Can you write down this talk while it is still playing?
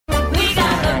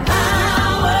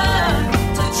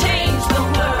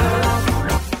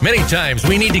Many times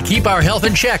we need to keep our health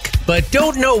in check, but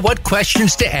don't know what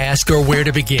questions to ask or where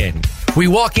to begin. We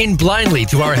walk in blindly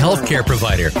to our healthcare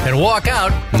provider and walk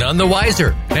out none the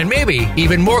wiser, and maybe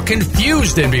even more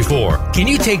confused than before. Can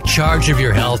you take charge of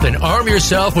your health and arm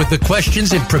yourself with the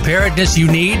questions and preparedness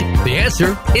you need? The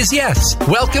answer is yes.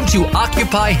 Welcome to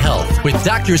Occupy Health with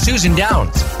Dr. Susan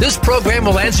Downs. This program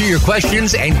will answer your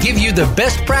questions and give you the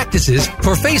best practices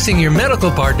for facing your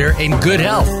medical partner in good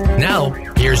health. Now,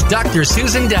 here's Dr.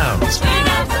 Susan Downs.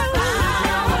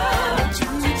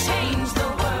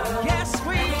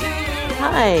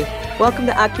 Hi, welcome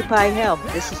to Occupy Health.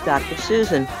 This is Dr.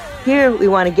 Susan. Here we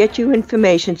want to get you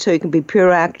information so you can be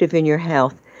proactive in your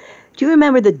health. Do you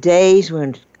remember the days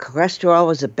when cholesterol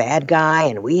was a bad guy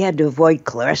and we had to avoid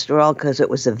cholesterol because it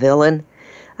was a villain?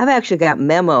 I've actually got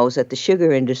memos that the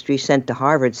sugar industry sent to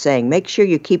Harvard saying, make sure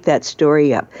you keep that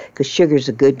story up because sugar's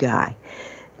a good guy.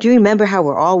 Do you remember how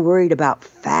we're all worried about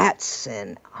fats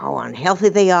and how unhealthy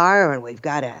they are and we've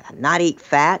got to not eat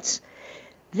fats?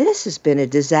 This has been a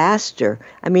disaster.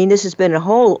 I mean, this has been a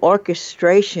whole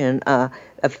orchestration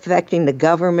affecting the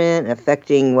government,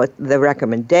 affecting what the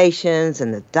recommendations,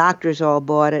 and the doctors all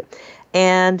bought it.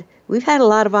 And we've had a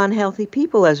lot of unhealthy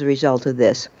people as a result of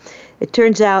this. It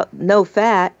turns out no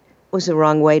fat was the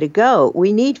wrong way to go.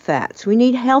 We need fats. We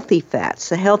need healthy fats.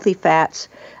 The healthy fats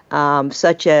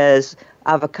such as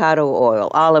avocado oil,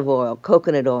 olive oil,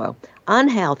 coconut oil.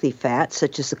 Unhealthy fats,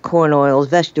 such as the corn oils,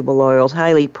 vegetable oils,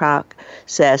 highly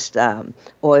processed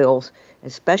oils,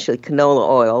 especially canola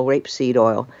oil, rapeseed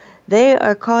oil, they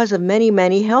are cause of many,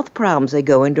 many health problems. They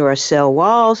go into our cell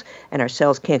walls, and our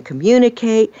cells can't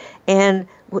communicate, and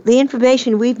the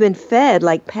information we've been fed,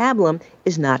 like pablum,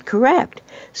 is not correct.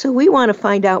 So we want to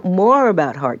find out more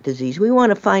about heart disease. We want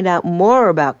to find out more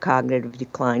about cognitive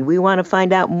decline. We want to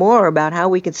find out more about how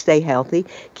we can stay healthy,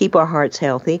 keep our hearts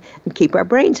healthy, and keep our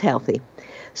brains healthy.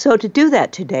 So to do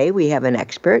that today, we have an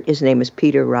expert. His name is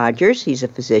Peter Rogers. He's a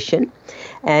physician,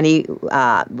 and he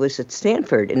was at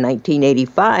Stanford in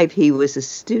 1985. He was a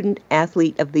student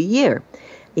athlete of the year.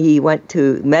 He went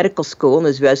to medical school, and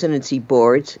his residency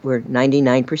boards were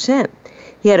 99%.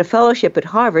 He had a fellowship at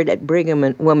Harvard at Brigham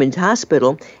and Women's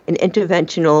Hospital in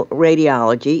interventional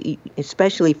radiology,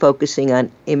 especially focusing on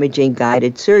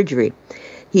imaging-guided surgery.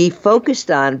 He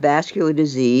focused on vascular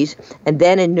disease and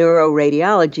then in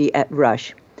neuroradiology at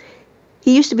Rush.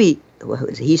 He used to be,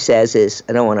 he says is,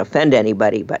 I don't want to offend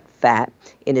anybody, but fat,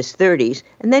 in his 30s,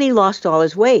 and then he lost all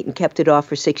his weight and kept it off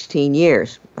for 16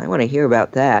 years. I want to hear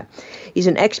about that. He's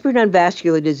an expert on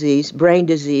vascular disease, brain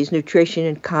disease, nutrition,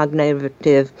 and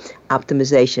cognitive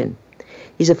optimization.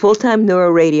 He's a full-time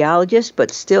neuroradiologist,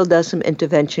 but still does some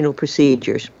interventional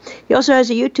procedures. He also has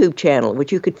a YouTube channel,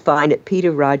 which you could find at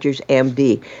Peter Rogers,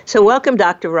 MD. So welcome,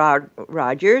 Dr.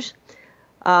 Rogers.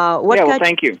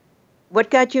 Thank you. What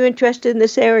got you interested in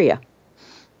this area?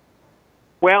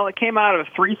 Well, it came out of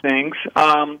three things.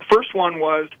 The first one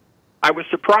was I was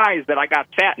surprised that I got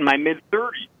fat in my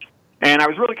mid-30s. And I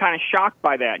was really kind of shocked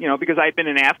by that, because I had been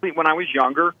an athlete when I was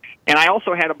younger, and I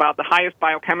also had about the highest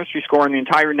biochemistry score in the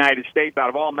entire United States out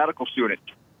of all medical students.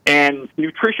 And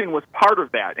nutrition was part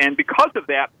of that. And because of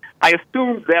that, I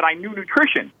assumed that I knew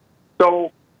nutrition.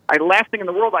 So the last thing in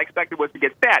the world I expected was to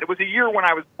get fat. It was a year when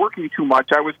I was working too much.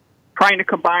 I was trying to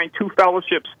combine two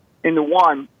fellowships into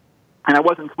one, and I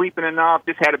wasn't sleeping enough,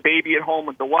 just had a baby at home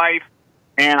with the wife,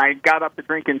 and I got up to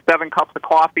drinking 7 cups of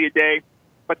coffee a day.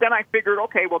 But then I figured,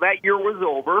 okay, well, that year was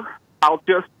over. I'll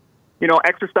just,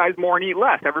 exercise more and eat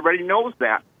less. Everybody knows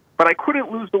that. But I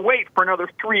couldn't lose the weight for another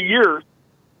 3 years.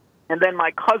 And then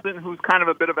my cousin, who's kind of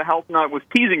a bit of a health nut, was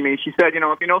teasing me. She said,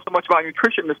 if you know so much about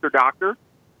nutrition, Mr. Doctor,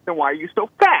 then why are you so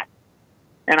fat?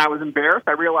 And I was embarrassed.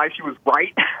 I realized she was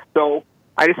right. So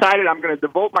I decided I'm going to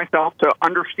devote myself to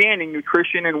understanding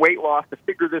nutrition and weight loss to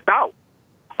figure this out.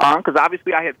 Because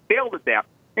obviously I had failed at that.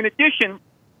 In addition,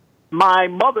 my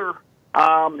mother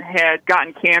had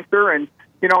gotten cancer, and,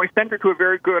 I sent her to a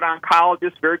very good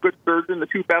oncologist, very good surgeon, the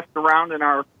two best around in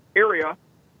our area,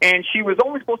 and she was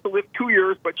only supposed to live 2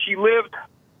 years, but she lived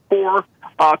for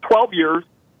 12 years,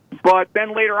 but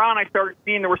then later on I started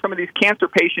seeing there were some of these cancer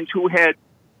patients who had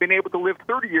been able to live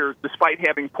 30 years despite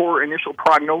having poor initial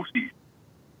prognoses.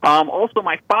 Also,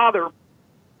 my father,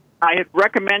 I had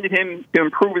recommended him to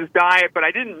improve his diet, but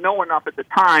I didn't know enough at the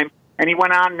time, and he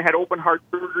went on and had open heart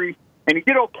surgery. And he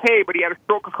did okay, but he had a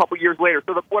stroke a couple years later.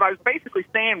 So what I was basically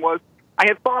saying was I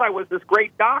had thought I was this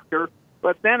great doctor,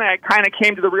 but then I kind of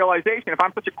came to the realization, if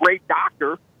I'm such a great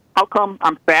doctor, how come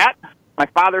I'm fat? My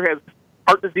father has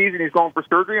heart disease and he's going for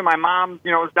surgery, and my mom,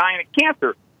 is dying of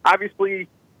cancer. Obviously,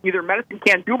 either medicine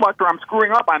can't do much or I'm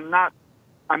screwing up.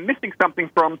 I'm missing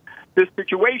something from this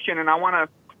situation, and I want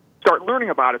to start learning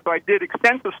about it. So I did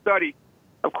extensive study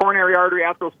of coronary artery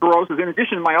atherosclerosis, in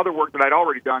addition to my other work that I'd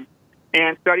already done,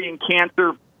 and studying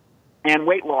cancer and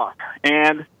weight loss.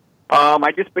 And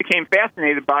I just became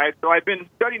fascinated by it, so I've been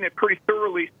studying it pretty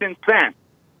thoroughly since then.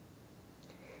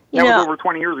 That was over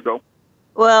 20 years ago.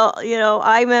 Well,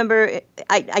 I remember,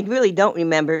 I really don't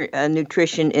remember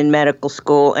nutrition in medical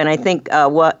school, and I think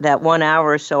that 1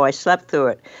 hour or so I slept through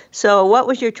it. So what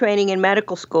was your training in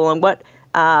medical school, and what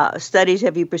studies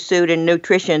have you pursued in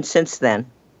nutrition since then?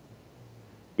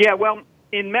 Yeah, well,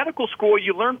 in medical school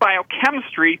you learn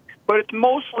biochemistry, but it's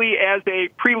mostly as a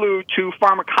prelude to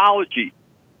pharmacology.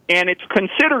 And it's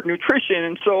considered nutrition,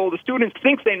 and so the students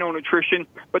think they know nutrition,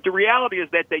 but the reality is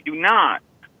that they do not.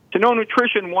 To know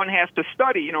nutrition, one has to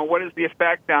study, what is the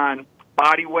effect on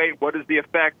body weight, what is the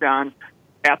effect on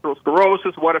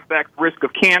atherosclerosis, what affects risk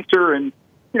of cancer, and,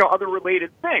 other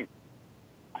related things.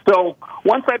 So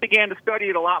once I began to study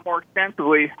it a lot more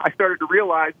extensively, I started to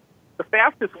realize the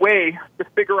fastest way to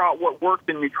figure out what works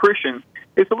in nutrition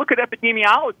is to look at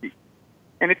epidemiology.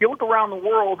 And if you look around the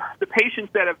world, the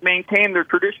patients that have maintained their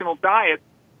traditional diets,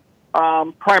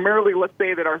 primarily, let's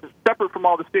say, that are separate from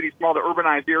all the cities, from all the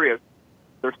urbanized areas,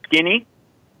 they're skinny,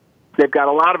 they've got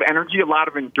a lot of energy, a lot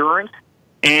of endurance,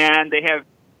 and they have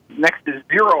next to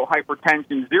zero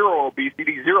hypertension, zero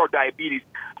obesity, zero diabetes.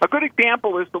 A good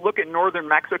example is to look at northern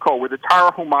Mexico, where the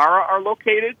Tarahumara are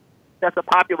located. That's a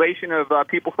population of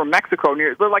people from Mexico.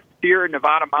 They're like the Sierra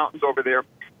Nevada mountains over there.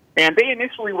 And they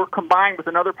initially were combined with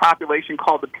another population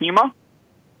called the Pima.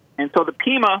 And so the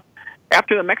Pima,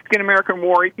 after the Mexican-American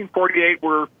War, 1848,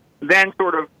 were then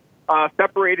sort of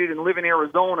separated and live in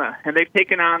Arizona. And they've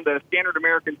taken on the standard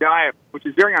American diet, which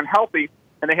is very unhealthy,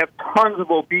 and they have tons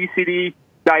of obesity,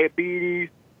 diabetes,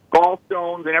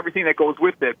 gallstones, and everything that goes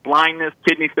with it, blindness,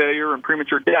 kidney failure, and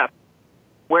premature death.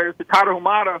 Whereas the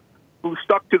Tarahumara, who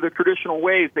stuck to the traditional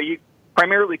ways, they eat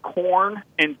primarily corn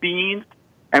and beans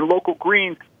and local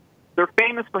greens. They're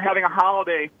famous for having a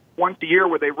holiday once a year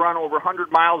where they run over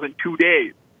 100 miles in 2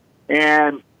 days.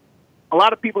 And a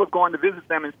lot of people have gone to visit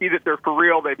them and see that they're for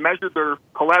real. They've measured their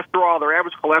cholesterol. Their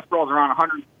average cholesterol is around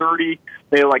 130.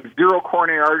 They have like zero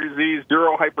coronary artery disease,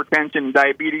 zero hypertension, and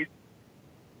diabetes.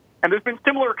 And there's been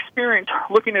similar experience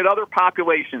looking at other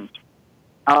populations.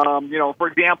 For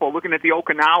example, looking at the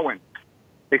Okinawans.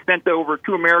 They sent over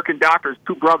 2 American doctors,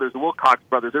 2 brothers, the Wilcox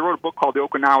brothers. They wrote a book called The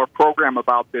Okinawa Program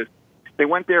about this. They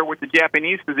went there with the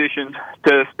Japanese physicians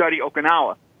to study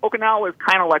Okinawa. Okinawa is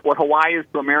kind of like what Hawaii is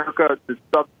to America, to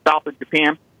south of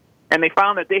Japan. And they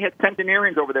found that they had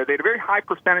centenarians over there. They had a very high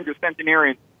percentage of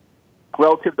centenarians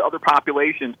relative to other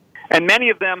populations. And many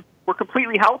of them were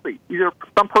completely healthy. Either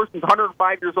some person's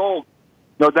 105 years old,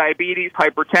 no diabetes,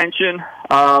 hypertension.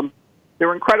 They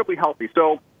were incredibly healthy.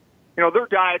 So, their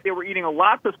diet, they were eating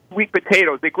lots of sweet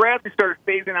potatoes. They gradually started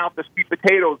phasing out the sweet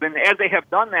potatoes, and as they have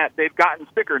done that, they've gotten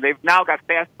sicker. They've now got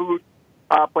fast food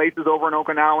places over in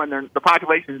Okinawa, and the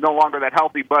population is no longer that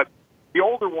healthy. But the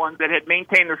older ones that had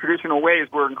maintained their traditional ways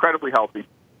were incredibly healthy.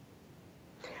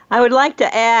 I would like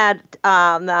to add,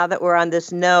 now that we're on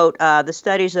this note, the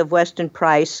studies of Weston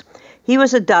Price. He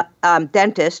was a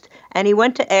dentist, and he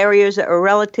went to areas that were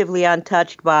relatively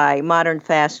untouched by modern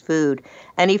fast food.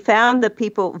 And he found the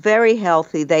people very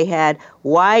healthy. They had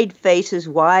wide faces,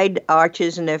 wide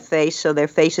arches in their face, so their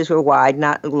faces were wide,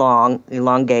 not long,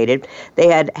 elongated. They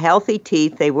had healthy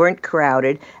teeth. They weren't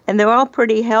crowded, and they're all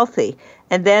pretty healthy.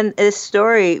 And then this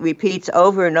story repeats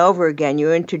over and over again.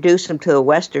 You introduce them to a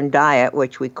Western diet,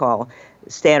 which we call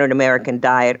Standard American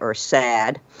Diet or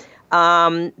SAD.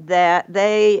 That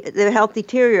their health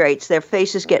deteriorates. Their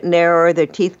faces get narrower, their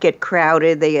teeth get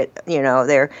crowded, they get,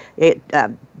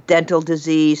 dental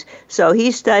disease. So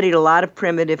he studied a lot of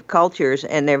primitive cultures,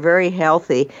 and they're very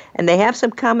healthy, and they have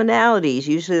some commonalities.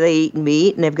 Usually they eat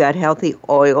meat, and they've got healthy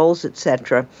oils,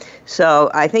 etc. So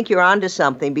I think you're onto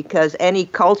something, because any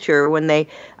culture, when they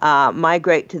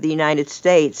migrate to the United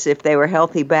States, if they were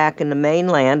healthy back in the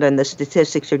mainland and the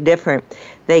statistics are different,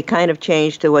 they kind of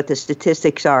change to what the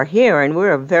statistics are here, and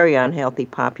we're a very unhealthy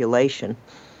population.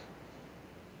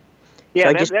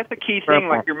 Yeah, so that's a key thing,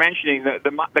 like you're mentioning,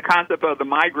 the concept of the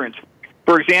migrants.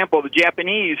 For example, the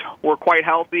Japanese were quite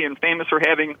healthy and famous for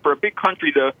having, for a big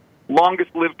country, the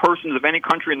longest-lived persons of any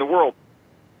country in the world,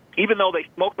 even though they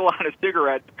smoked a lot of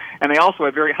cigarettes, and they also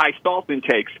had very high salt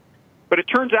intakes. But it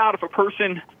turns out if a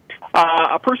person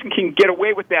can get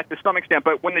away with that to some extent.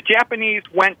 But when the Japanese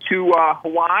went to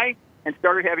Hawaii and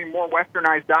started having more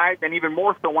westernized diets, and even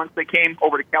more so once they came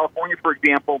over to California, for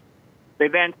example, they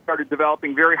then started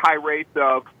developing very high rates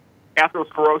of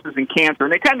atherosclerosis and cancer,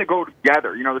 and they tend to go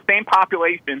together. The same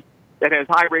population that has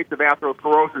high rates of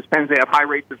atherosclerosis tends to have high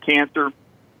rates of cancer.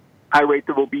 high rates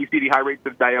of obesity, high rates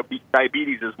of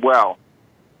diabetes as well.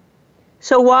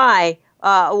 So why?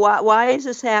 Why is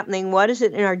this happening? What is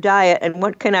it in our diet, and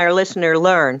what can our listener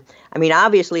learn? I mean,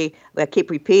 obviously, I keep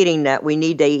repeating that we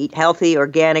need to eat healthy,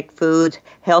 organic foods,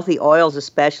 healthy oils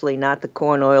especially, not the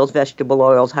corn oils, vegetable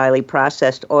oils, highly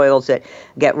processed oils that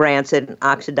get rancid and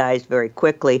oxidized very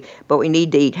quickly. But we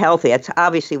need to eat healthy. That's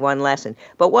obviously one lesson.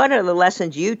 But what are the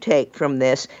lessons you take from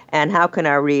this, and how can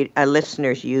our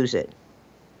listeners use it?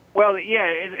 Well, yeah,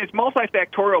 it's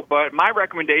multifactorial, but my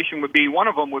recommendation would be, one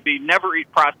of them would be never eat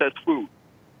processed food.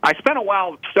 I spent a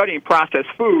while studying processed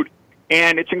food,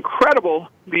 and it's incredible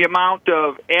the amount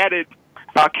of added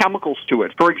chemicals to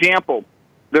it. For example,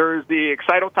 there's the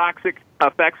excitotoxic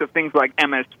effects of things like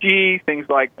MSG, things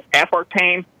like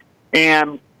aspartame,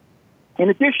 and in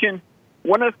addition,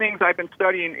 one of the things I've been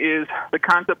studying is the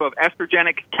concept of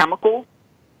estrogenic chemicals.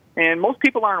 And most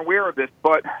people aren't aware of this,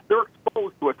 but they're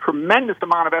exposed to a tremendous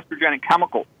amount of estrogenic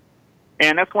chemicals.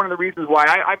 And that's one of the reasons why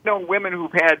I've known women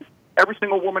who've had, every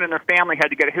single woman in their family had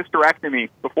to get a hysterectomy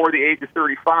before the age of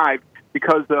 35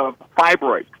 because of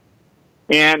fibroids.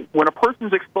 And when a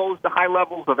person's exposed to high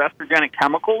levels of estrogenic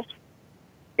chemicals,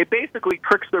 it basically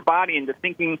tricks their body into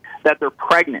thinking that they're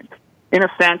pregnant, in a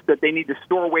sense that they need to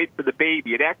store weight for the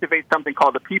baby. It activates something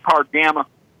called the PPAR gamma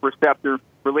receptor,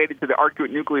 related to the arcuate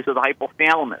nucleus of the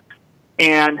hypothalamus,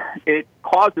 and it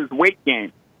causes weight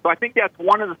gain. So I think that's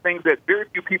one of the things that very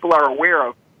few people are aware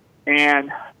of,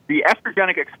 and the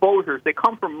estrogenic exposures, they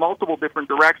come from multiple different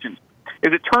directions.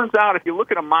 As it turns out, if you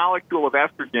look at a molecule of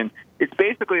estrogen, it's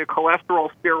basically a cholesterol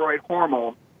steroid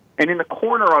hormone, and in the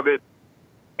corner of it,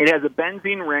 it has a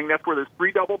benzene ring. That's where there's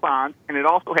 3 double bonds, and it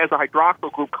also has a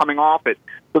hydroxyl group coming off it.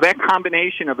 So that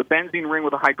combination of the benzene ring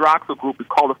with a hydroxyl group is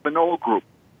called a phenol group.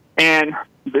 And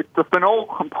it's the phenol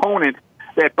component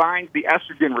that binds the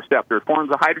estrogen receptor. It forms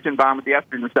a hydrogen bond with the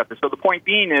estrogen receptor. So the point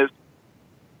being is,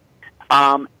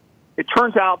 it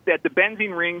turns out that the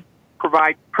benzene ring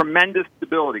provides tremendous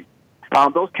stability.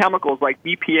 Those chemicals like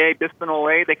BPA,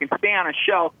 bisphenol A, they can stay on a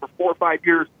shelf for 4 or 5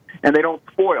 years and they don't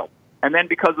spoil. And then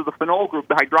because of the phenol group,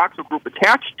 the hydroxyl group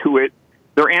attached to it,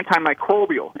 they're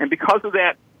antimicrobial. And because of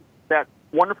that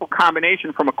wonderful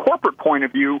combination from a corporate point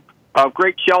of view of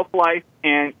great shelf life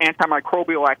and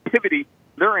antimicrobial activity,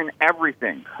 they're in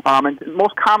everything. And the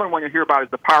most common one you hear about is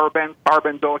the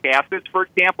parabenzoic acids, for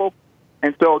example.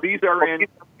 And so these are in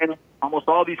almost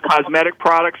all these cosmetic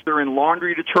products. They're in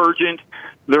laundry detergent.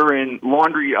 They're in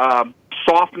laundry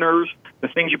softeners, the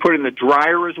things you put in the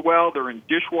dryer as well. They're in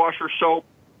dishwasher soap.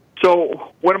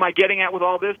 So what am I getting at with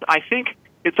all this? I think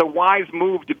it's a wise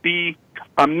move to be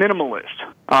a minimalist.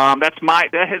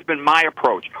 That has been my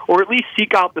approach, or at least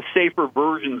seek out the safer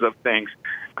versions of things,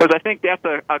 because I think that's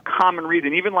a common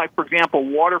reason. Even like, for example,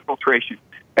 water filtration.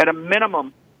 At a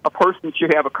minimum, a person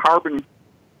should have a carbon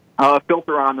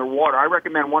filter on their water. I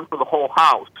recommend one for the whole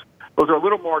house. Those are a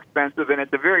little more expensive, and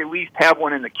at the very least, have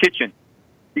one in the kitchen,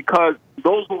 because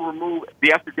those will remove the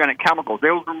estrogenic chemicals.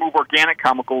 They will remove organic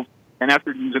chemicals, and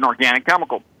estrogen is an organic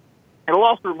chemical. It'll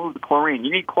also remove the chlorine.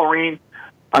 You need chlorine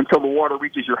until the water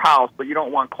reaches your house, but you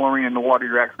don't want chlorine in the water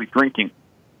you're actually drinking.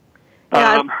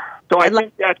 Yeah, so I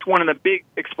think that's one of the big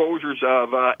exposures of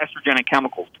estrogenic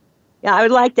chemicals. Yeah, I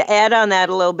would like to add on that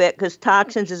a little bit, because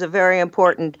toxins is a very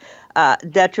important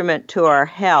detriment to our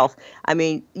health. I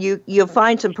mean, you'll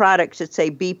find some products that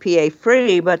say BPA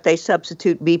free, but they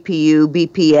substitute BPU,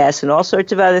 BPS, and all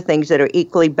sorts of other things that are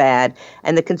equally bad,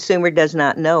 and the consumer does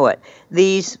not know it.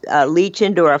 These leach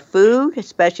into our food,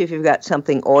 especially if you've got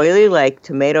something oily like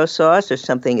tomato sauce or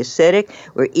something acidic.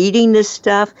 We're eating this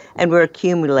stuff, and we're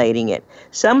accumulating it.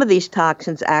 Some of these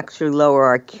toxins actually lower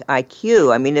our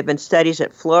IQ. I mean, there have been studies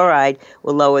that fluoride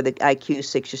will lower the IQ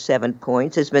 6 or 7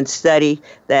 points. There's been study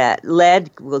that lead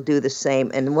will do the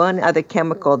same, and one other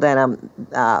chemical that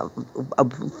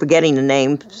I'm forgetting the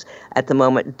names at the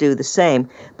moment do the same.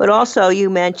 But also you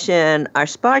mentioned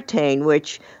aspartame,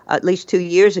 which at least 2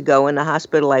 years ago in the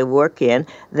hospital I work in,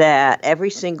 that every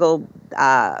single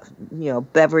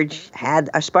beverage had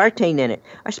aspartame in it.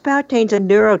 Aspartame's a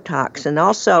neurotoxin.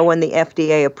 Also, when the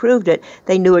FDA approved it,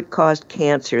 they knew it caused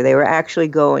cancer. They were actually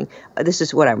going, this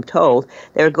is what I'm told,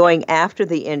 they were going after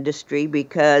the industry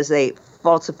because they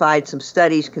falsified some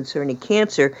studies concerning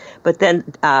cancer, but then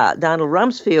Donald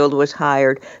Rumsfeld was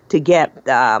hired to get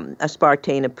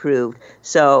aspartame approved.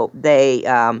 So they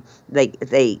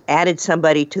added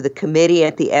somebody to the committee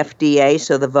at the FDA,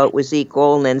 so the vote was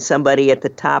equal, and then somebody at the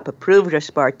top approved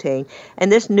aspartame.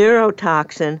 And this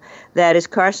neurotoxin that is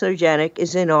carcinogenic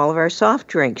is in all of our soft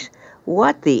drinks.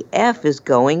 What the F is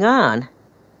going on?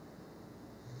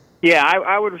 Yeah,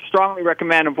 I would strongly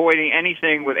recommend avoiding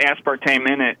anything with aspartame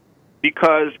in it,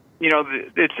 because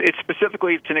it's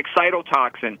specifically, it's an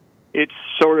excitotoxin. It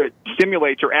sort of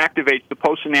stimulates or activates the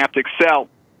postsynaptic cell.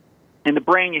 In the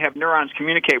brain, you have neurons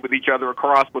communicate with each other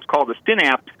across what's called the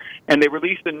synapse, and they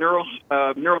release the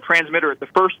neurotransmitter at the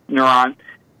first neuron,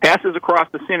 passes across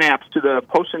the synapse to the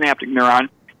postsynaptic neuron,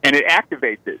 and it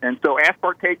activates it. And so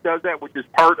aspartate does that, which is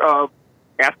part of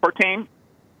aspartame.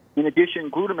 In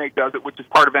addition, glutamate does it, which is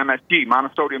part of MSG,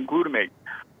 monosodium glutamate.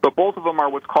 But both of them are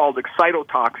what's called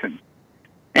excitotoxins.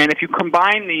 And if you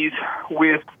combine these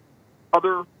with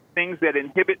other things that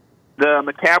inhibit the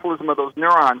metabolism of those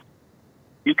neurons,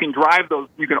 you can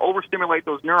overstimulate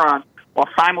those neurons while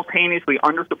simultaneously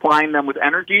undersupplying them with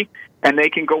energy, and they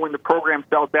can go into programmed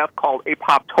cell death called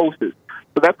apoptosis.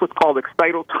 So that's what's called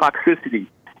excitotoxicity.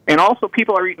 And also,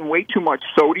 people are eating way too much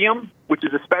sodium, which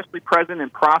is especially present in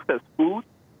processed foods.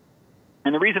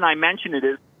 And the reason I mention it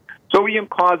is sodium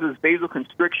causes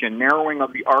vasoconstriction, narrowing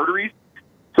of the arteries.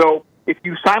 So if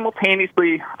you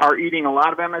simultaneously are eating a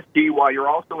lot of MSG while you're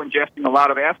also ingesting a lot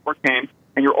of aspartame,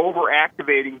 and you're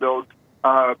overactivating those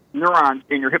neurons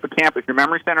in your hippocampus, your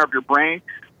memory center of your brain,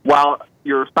 while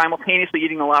you're simultaneously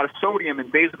eating a lot of sodium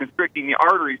and vasoconstricting the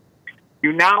arteries,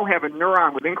 you now have a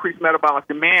neuron with increased metabolic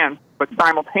demand, but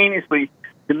simultaneously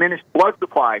diminished blood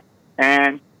supply.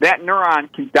 And that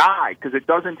neuron can die because it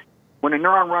doesn't, when a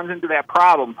neuron runs into that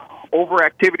problem,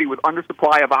 overactivity with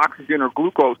undersupply of oxygen or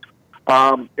glucose,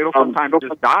 it'll sometimes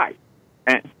just die.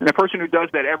 And a person who does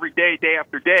that every day, day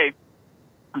after day,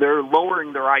 they're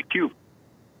lowering their IQ.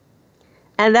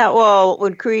 And that will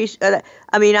increase.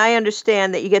 I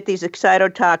understand that you get these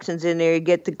excitotoxins in there, you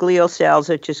get the glial cells,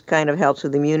 that just kind of helps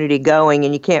with immunity going,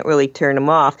 and you can't really turn them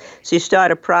off. So you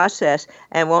start a process,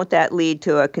 and won't that lead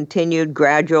to a continued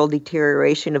gradual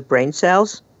deterioration of brain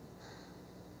cells?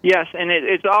 Yes, and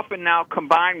it's often now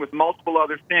combined with multiple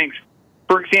other things.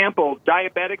 For example,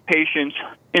 diabetic patients,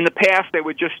 in the past, they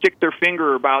would just stick their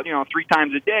finger about 3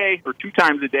 times a day or 2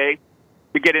 times a day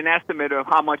to get an estimate of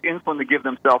how much insulin to give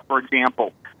themselves, for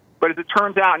example. But as it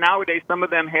turns out, nowadays, some of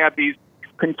them have these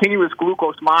continuous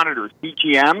glucose monitors,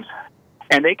 CGMs,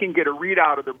 and they can get a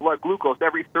readout of their blood glucose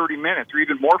every 30 minutes or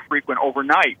even more frequent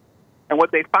overnight. And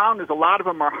what they found is a lot of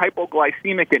them are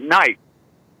hypoglycemic at night.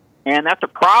 And that's a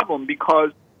problem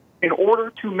because in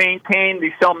order to maintain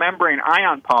the cell membrane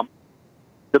ion pump,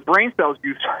 the brain cells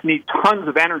need tons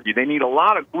of energy. They need a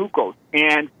lot of glucose.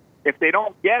 And if they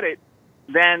don't get it,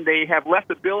 then they have less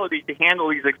ability to handle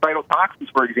these excitotoxins,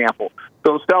 for example.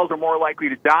 Those cells are more likely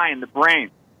to die in the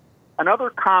brain. Another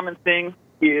common thing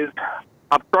is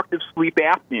obstructive sleep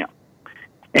apnea.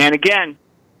 And again,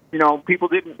 people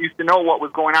didn't used to know what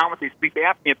was going on with these sleep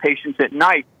apnea patients at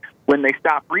night when they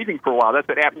stop breathing for a while. That's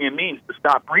what apnea means, to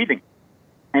stop breathing.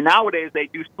 And nowadays they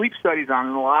do sleep studies on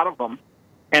a lot of them,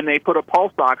 and they put a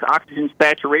pulse ox, oxygen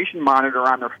saturation monitor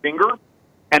on their finger,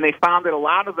 and they found that a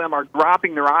lot of them are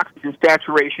dropping their oxygen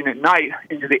saturation at night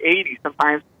into the 80s,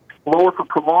 sometimes lower for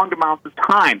prolonged amounts of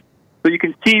time. So you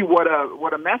can see what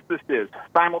a mess this is.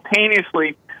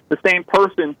 Simultaneously, the same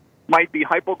person might be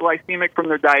hypoglycemic from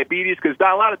their diabetes, because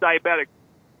a lot of diabetics,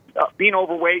 being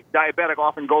overweight, diabetic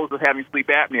often goes with having sleep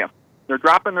apnea. They're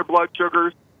dropping their blood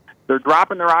sugars, they're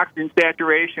dropping their oxygen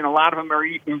saturation. A lot of them are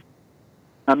eating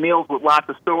meals with lots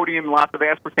of sodium, lots of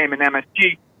aspartame and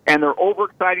MSG, and they're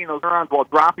overexciting those neurons while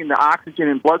dropping the oxygen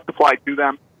and blood supply to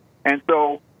them. And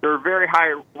so they're very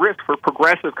high risk for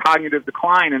progressive cognitive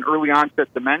decline and early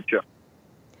onset dementia.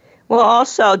 Well,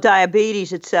 also,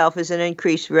 diabetes itself is an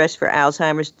increased risk for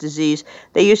Alzheimer's disease.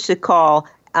 They used to call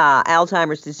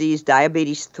Alzheimer's disease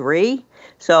diabetes 3.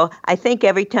 So I think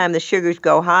every time the sugars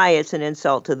go high, it's an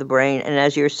insult to the brain. And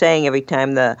as you're saying, every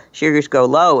time the sugars go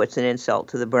low, it's an insult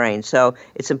to the brain. So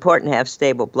it's important to have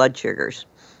stable blood sugars.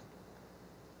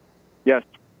 Yes.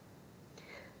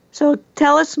 So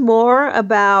tell us more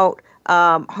about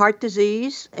heart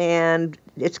disease and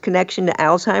its connection to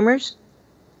Alzheimer's.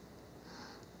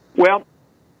 Well,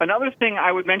 another thing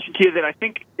I would mention to you that I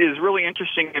think is really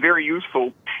interesting and very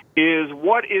useful is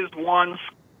what is one's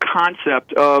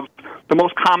concept of the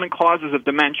most common causes of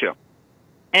dementia.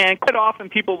 And quite often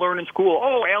people learn in school,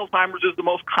 Alzheimer's is the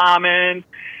most common,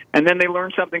 and then they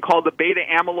learn something called the beta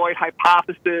amyloid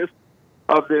hypothesis,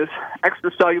 of this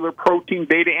extracellular protein,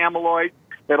 beta amyloid,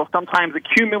 that'll sometimes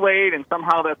accumulate, and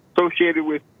somehow that's associated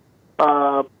with,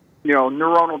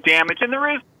 neuronal damage. And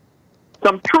there is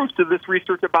some truth to this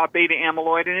research about beta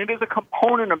amyloid, and it is a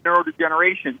component of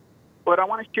neurodegeneration. But I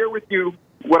want to share with you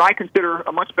what I consider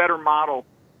a much better model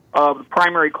of the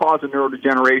primary cause of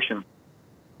neurodegeneration.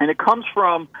 And it comes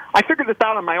from, I figured this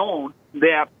out on my own,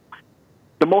 that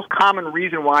the most common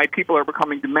reason why people are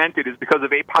becoming demented is because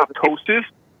of apoptosis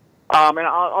And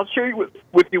I'll share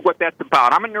with you what that's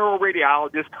about. I'm a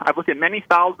neuroradiologist. I've looked at many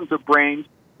thousands of brains,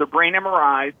 the brain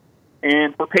MRIs,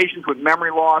 and for patients with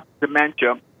memory loss,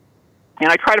 dementia.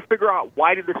 And I try to figure out,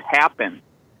 why did this happen?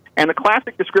 And the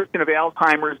classic description of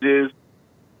Alzheimer's is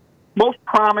most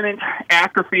prominent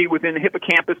atrophy within the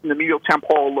hippocampus and the medial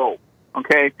temporal lobe.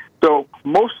 Okay? So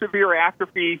most severe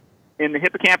atrophy in the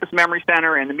hippocampus memory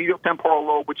center and the medial temporal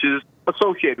lobe, which is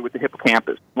associated with the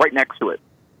hippocampus, right next to it.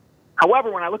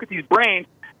 However, when I look at these brains,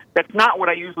 that's not what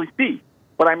I usually see.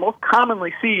 What I most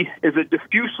commonly see is a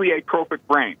diffusely atrophic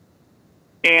brain.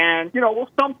 And, we'll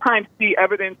sometimes see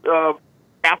evidence of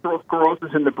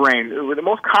atherosclerosis in the brain. The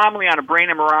most commonly on a brain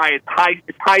MRI is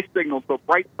high signal, so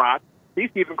bright spots. They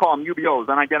used to even call them UBOs,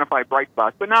 unidentified bright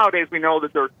spots. But nowadays we know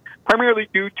that they're primarily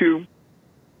due to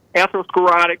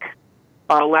atherosclerotic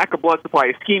lack of blood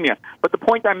supply, ischemia. But the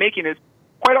point I'm making is,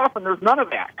 quite often there's none of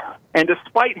that. And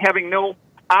despite having no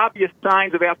obvious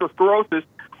signs of atherosclerosis,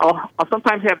 I'll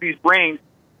sometimes have these brains,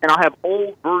 and I'll have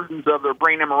old versions of their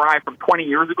brain MRI from 20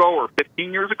 years ago or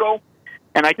 15 years ago,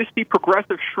 and I just see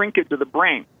progressive shrinkage of the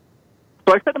brain.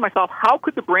 So I said to myself, how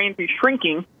could the brain be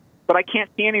shrinking, but I can't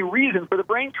see any reason for the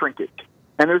brain shrinkage?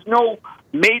 And there's no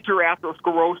major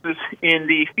atherosclerosis in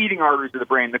the feeding arteries of the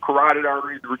brain, the carotid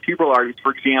arteries, the vertebral arteries,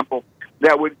 for example,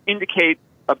 that would indicate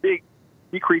a big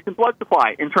decrease in blood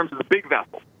supply in terms of the big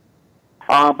vessels.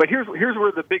 But here's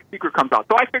where the big secret comes out.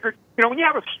 So I figured, when you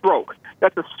have a stroke,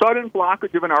 that's a sudden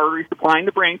blockage of an artery supplying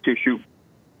the brain tissue,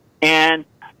 and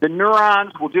the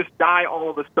neurons will just die all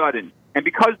of a sudden. And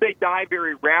because they die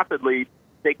very rapidly,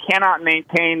 they cannot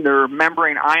maintain their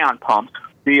membrane ion pumps,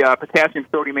 the potassium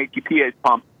sodium ATPase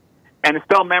pump, and the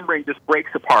cell membrane just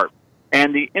breaks apart.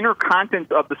 And the inner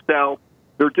contents of the cell,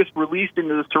 they're just released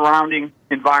into the surrounding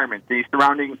environment, the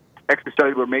surrounding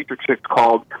extracellular matrix, it's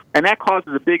called, and that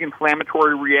causes a big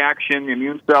inflammatory reaction. The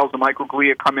immune cells, the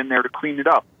microglia come in there to clean it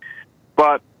up.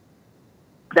 But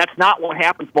that's not what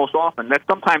happens most often. That's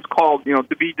sometimes called,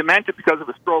 to be dementia because of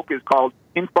a stroke is called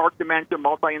infarct dementia,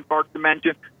 multi-infarct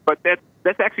dementia, but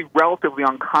that's actually relatively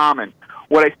uncommon.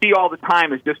 What I see all the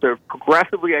time is just a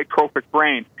progressively atrophic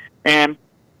brain. And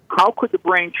how could the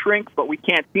brain shrink, but we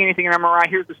can't see anything in MRI?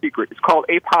 Here's the secret. It's called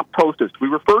apoptosis. We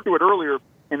referred to it earlier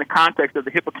in the context of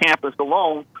the hippocampus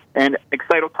alone and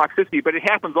excitotoxicity, but it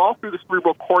happens all through the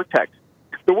cerebral cortex.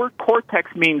 The word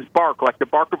cortex means bark, like the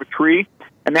bark of a tree,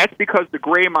 and that's because the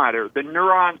gray matter, the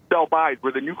neuron cell bodies,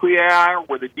 where the nuclei are,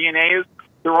 where the DNA is,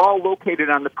 they're all located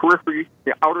on the periphery,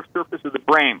 the outer surface of the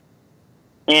brain.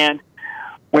 And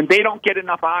when they don't get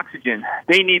enough oxygen,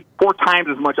 they need 4 times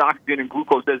as much oxygen and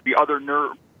glucose as the other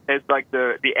nerve, as like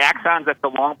the axons, that's the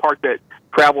long part that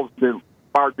travels the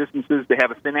far distances to have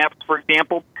a synapse, for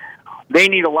example. They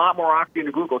need a lot more oxygen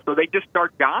and glucose, so they just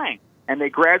start dying, and they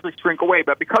gradually shrink away.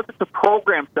 But because it's a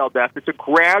programmed cell death, it's a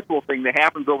gradual thing that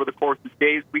happens over the course of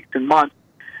days, weeks, and months.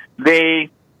 They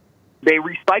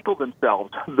recycle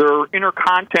themselves. Their inner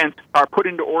contents are put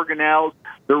into organelles.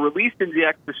 They're released into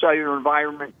the extracellular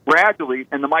environment gradually,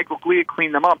 and the microglia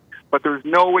clean them up. But there's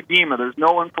no edema, there's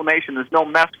no inflammation, there's no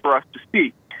mess for us to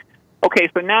see. Okay,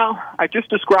 so now I just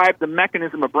described the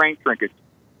mechanism of brain shrinkage.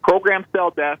 Programmed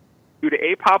cell death due to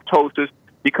apoptosis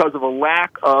because of a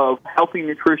lack of healthy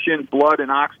nutrition, blood, and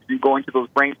oxygen going to those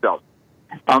brain cells.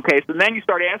 Okay, so then you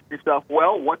start asking yourself,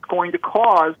 well, what's going to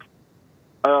cause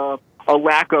a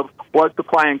lack of blood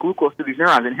supply and glucose to these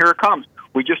neurons? And here it comes.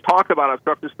 We just talked about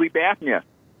obstructive sleep apnea.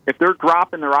 If they're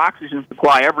dropping their oxygen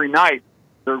supply every night,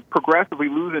 they're progressively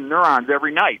losing neurons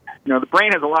every night. The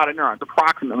brain has a lot of neurons,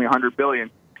 approximately 100 billion.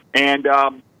 And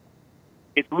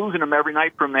it's losing them every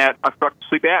night from that obstructive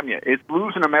sleep apnea. It's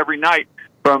losing them every night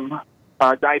from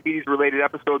diabetes-related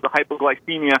episodes of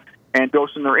hypoglycemia and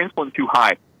dosing their insulin too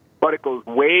high. But it goes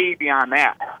way beyond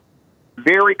that.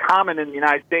 Very common in the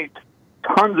United States.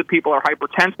 Tons of people are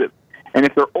hypertensive. And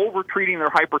if they're over-treating their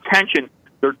hypertension,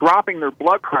 they're dropping their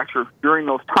blood pressure during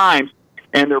those times,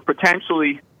 and they're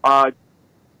potentially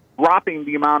dropping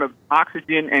the amount of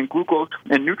oxygen and glucose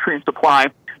and nutrient supply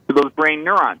to those brain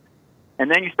neurons. And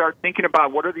then you start thinking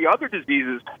about what are the other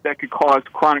diseases that could cause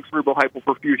chronic cerebral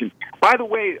hypoperfusion. By the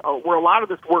way, where a lot of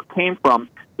this work came from,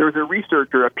 there's a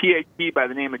researcher, a PhD by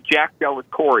the name of Jack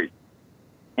Delatorre,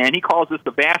 and he calls this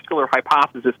the vascular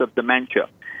hypothesis of dementia.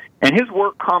 And his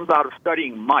work comes out of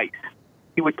studying mice.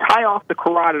 He would tie off the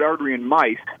carotid artery in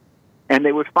mice, and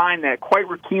they would find that quite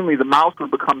routinely the mouse would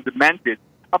become demented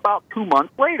about 2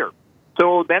 months later.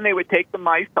 So then they would take the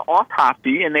mice to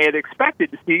autopsy, and they had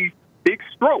expected to see big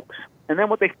strokes. And then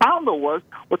what they found, though, was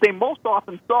what they most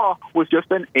often saw was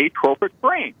just an atrophic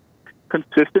brain,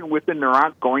 consistent with the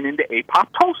neurons going into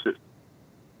apoptosis.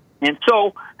 And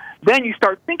so then you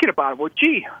start thinking about it. Well,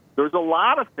 gee, there's a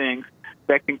lot of things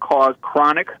that can cause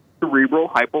chronic cerebral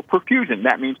hypoperfusion.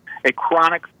 That means a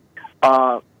chronic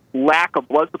lack of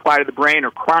blood supply to the brain,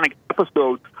 or chronic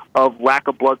episodes of lack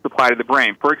of blood supply to the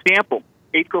brain. For example,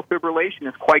 atrial fibrillation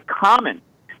is quite common,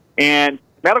 and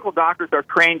medical doctors are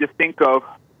trained to think of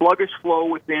sluggish flow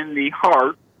within the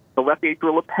heart. The left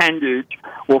atrial appendage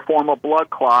will form a blood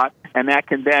clot, and that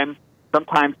can then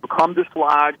sometimes become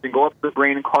dislodged and go up to the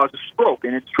brain and cause a stroke.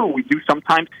 And it's true, we do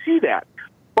sometimes see that.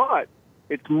 But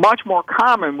it's much more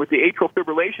common with the atrial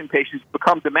fibrillation patients to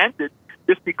become demented,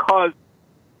 just because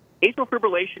atrial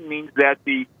fibrillation means that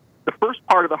the first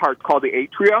part of the heart is called the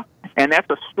atria, and that's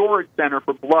a storage center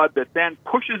for blood that then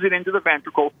pushes it into the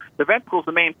ventricle. The ventricle is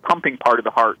the main pumping part of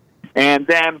the heart. And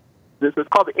then this is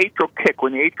called the atrial kick,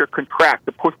 when the atria contract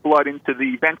to push blood into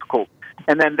the ventricle.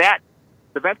 And then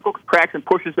the ventricle contracts and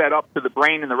pushes that up to the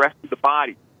brain and the rest of the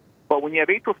body. But when you have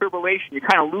atrial fibrillation, you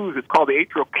kind of lose. It's called the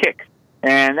atrial kick.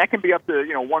 And that can be up to,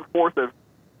 1/4 of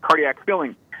cardiac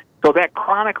filling. So that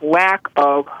chronic lack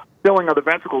of filling of the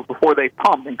ventricles before they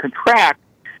pump and contract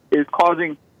is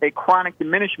causing a chronic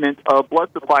diminishment of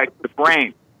blood supply to the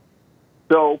brain.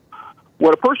 So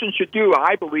what a person should do,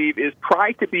 I believe, is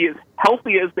try to be as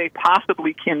healthy as they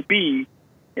possibly can be,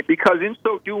 because in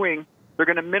so doing, they're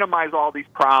going to minimize all these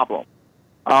problems.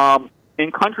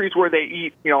 In countries where they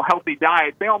eat, healthy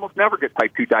diets, they almost never get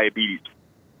type 2 diabetes.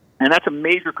 And that's a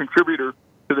major contributor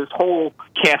to this whole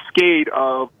cascade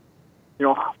of,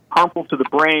 harmful to the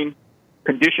brain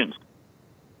conditions.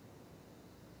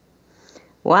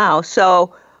 Wow.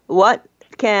 So what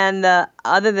can,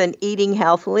 other than eating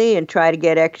healthily and try to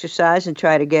get exercise and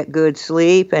try to get good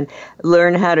sleep and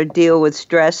learn how to deal with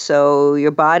stress so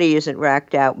your body isn't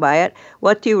racked out by it,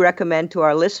 what do you recommend to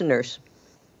our listeners?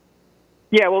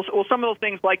 Yeah, well, some of those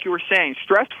things, like you were saying,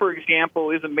 stress, for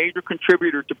example, is a major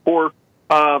contributor to poor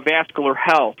vascular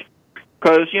health.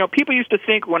 Because, people used to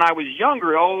think when I was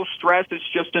younger, stress is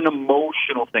just an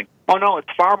emotional thing. Oh, no,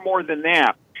 it's far more than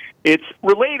that. It's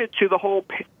related to the whole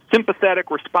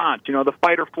sympathetic response, the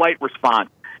fight or flight response.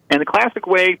 And the classic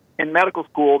way in medical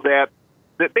school that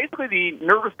basically the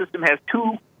nervous system has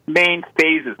two main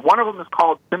phases. One of them is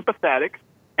called sympathetic,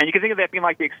 and you can think of that being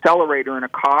like the accelerator in a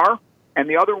car. And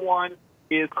the other one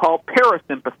is called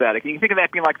parasympathetic. You can think of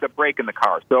that being like the brake in the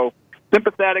car. So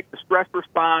sympathetic, the stress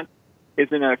response, is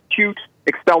an acute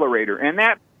accelerator. And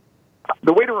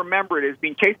the way to remember it is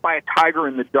being chased by a tiger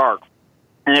in the dark.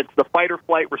 And it's the fight or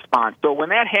flight response. So when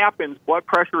that happens, blood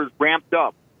pressure is ramped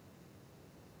up.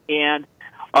 And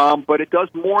but it does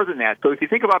more than that. So if you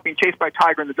think about being chased by a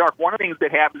tiger in the dark, one of the things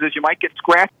that happens is you might get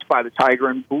scratched by the tiger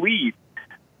and bleed.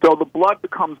 So the blood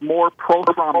becomes more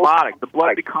prothrombotic. The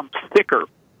blood becomes thicker.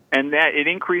 And that it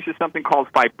increases something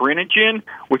called fibrinogen,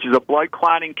 which is a blood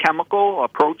clotting chemical, a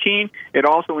protein. It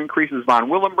also increases von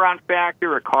Willebrand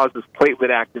factor. It causes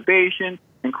platelet activation,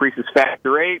 increases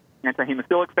factor VIII,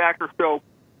 antihemophilic factor. So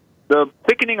the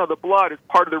thickening of the blood is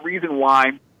part of the reason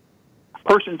why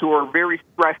persons who are very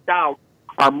stressed out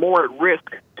are more at risk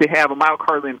to have a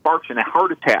myocardial infarction, a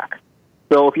heart attack.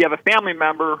 So if you have a family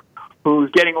member who's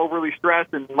getting overly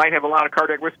stressed and might have a lot of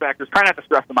cardiac risk factors, try not to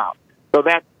stress them out. So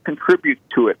that contributes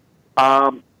to it.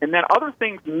 And then other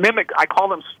things mimic, I call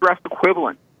them stress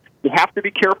equivalents. You have to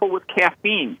be careful with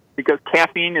caffeine, because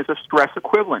caffeine is a stress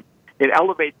equivalent. It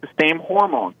elevates the same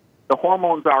hormone. The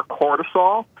hormones are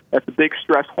cortisol, that's a big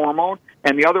stress hormone,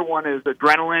 and the other one is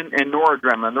adrenaline and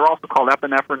noradrenaline. They're also called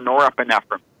epinephrine,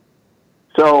 norepinephrine.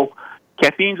 So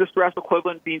caffeine's a stress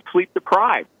equivalent, being sleep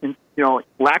deprived. And,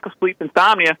 lack of sleep,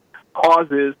 insomnia,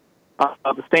 causes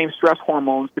the same stress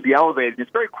hormones to be elevated. And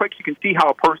it's very quick. You can see how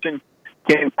a person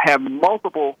can have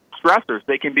multiple stressors.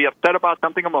 They can be upset about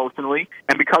something emotionally,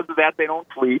 and because of that, they don't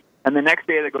sleep. And the next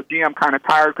day, they go, gee, I'm kind of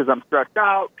tired because I'm stressed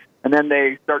out. And then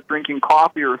they start drinking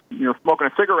coffee or smoking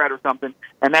a cigarette or something,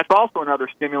 and that's also another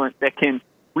stimulant that can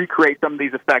recreate some of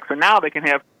these effects. So now they can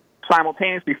have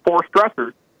simultaneously 4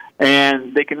 stressors,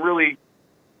 and they can really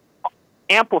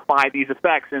amplify these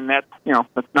effects, and that's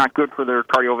not good for their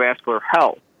cardiovascular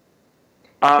health.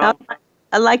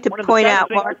 I'd like to point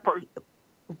out,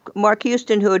 Mark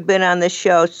Houston, who had been on this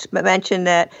show, mentioned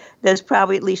that there's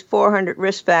probably at least 400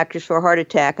 risk factors for a heart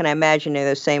attack, and I imagine they're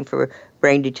the same for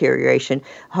brain deterioration.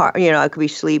 Heart, it could be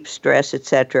sleep, stress,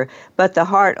 etc. But the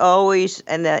heart always,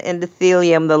 and the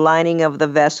endothelium, the lining of the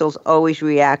vessels, always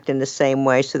react in the same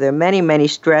way. So there are many, many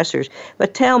stressors.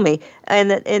 But tell me,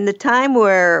 in the time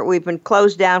where we've been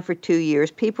closed down for 2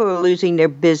 years, people are losing their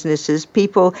businesses.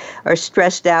 People are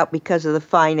stressed out because of the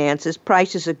finances.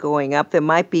 Prices are going up. There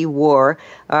might be war.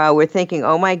 We're thinking,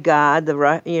 oh my God,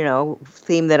 the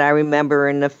theme that I remember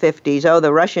in the 50s. Oh,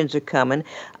 the Russians are coming.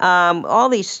 All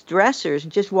these stressors,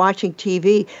 just watching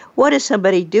TV. What does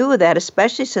somebody do with that,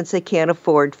 especially since they can't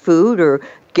afford food or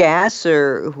gas,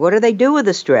 or what do they do with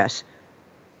the stress?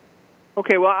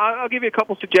 Okay, well, I'll give you a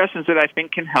couple suggestions that I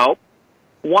think can help.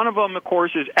 One of them, of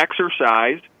course, is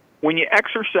exercise. When you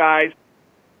exercise,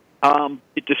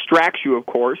 it distracts you, of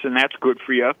course, and that's good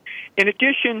for you. In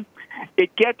addition,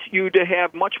 it gets you to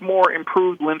have much more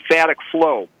improved lymphatic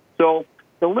flow. So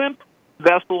the lymph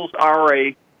vessels are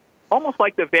almost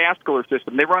like the vascular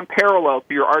system. They run parallel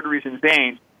to your arteries and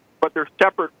veins, but they're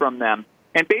separate from them.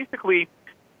 And basically,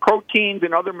 proteins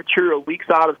and other material leaks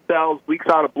out of cells, leaks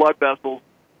out of blood vessels,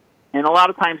 and a lot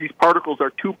of times these particles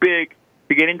are too big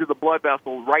to get into the blood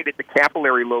vessel right at the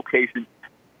capillary location.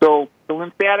 So the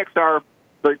lymphatics are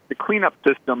the cleanup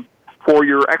system for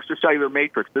your extracellular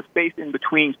matrix, the space in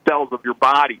between cells of your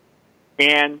body.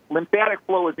 And lymphatic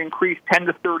flow is increased 10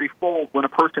 to 30-fold when a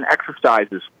person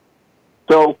exercises.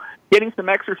 So getting some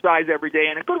exercise every day,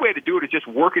 and a good way to do it is just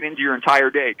work it into your entire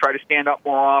day. Try to stand up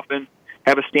more often,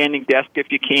 have a standing desk if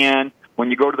you can.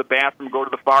 When you go to the bathroom, go to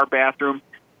the far bathroom.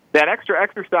 That extra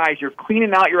exercise, you're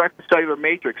cleaning out your extracellular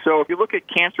matrix. So if you look at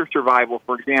cancer survival,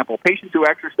 for example, patients who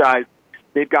exercise,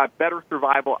 they've got better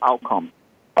survival outcomes.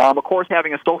 Of course,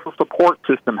 having a social support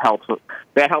system helps.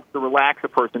 That helps to relax a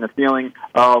person, a feeling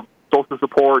of social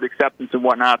support, acceptance, and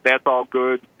whatnot. That's all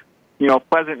good.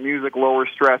 Pleasant music, lower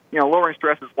stress. Lowering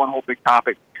stress is one whole big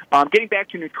topic. Getting back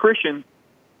to nutrition,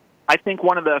 I think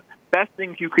one of the best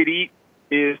things you could eat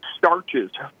is starches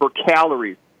for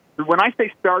calories. When I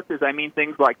say starches, I mean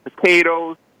things like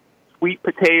potatoes, sweet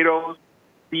potatoes,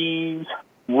 beans,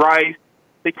 rice.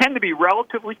 They tend to be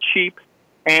relatively cheap,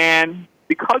 and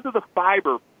because of the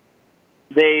fiber,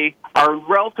 they are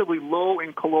relatively low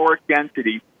in caloric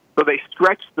density, so they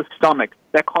stretch the stomach.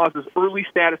 That causes early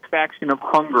satisfaction of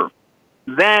hunger.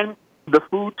 Then the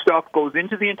food stuff goes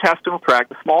into the intestinal tract,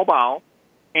 the small bowel,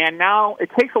 and now it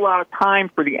takes a lot of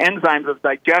time for the enzymes of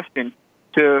digestion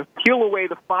to peel away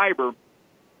the fiber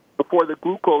before the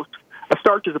glucose. A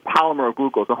starch is a polymer of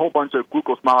glucose, a whole bunch of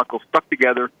glucose molecules stuck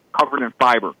together, covered in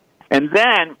fiber. And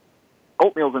then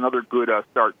oatmeal is another good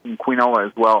starch, and quinoa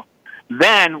as well.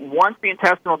 Then, once the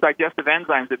intestinal digestive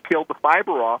enzymes have peeled the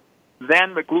fiber off,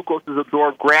 then the glucose is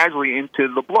absorbed gradually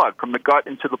into the blood, from the gut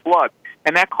into the blood.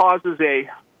 And that causes a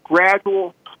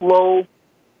gradual, slow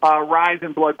rise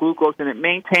in blood glucose, and it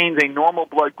maintains a normal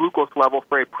blood glucose level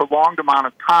for a prolonged amount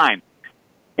of time.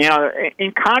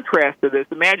 In contrast to this,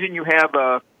 imagine you have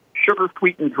a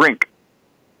sugar-sweetened drink,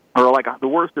 or the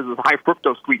worst is high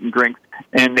fructose sweetened drinks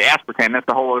and the aspartame. That's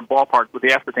the whole other ballpark with the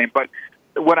aspartame. But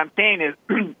what I'm saying is,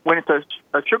 when it's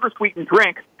a sugar-sweetened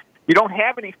drink, you don't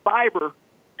have any fiber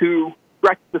to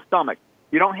stretch the stomach.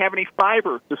 You don't have any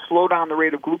fiber to slow down the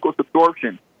rate of glucose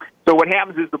absorption. So what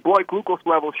happens is the blood glucose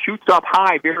level shoots up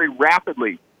high very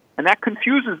rapidly, and that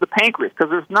confuses the pancreas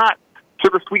because there's not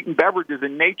sugar-sweetened beverages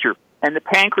in nature, and the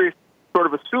pancreas sort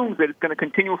of assumes that it's going to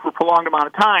continue for a prolonged amount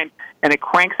of time, and it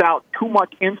cranks out too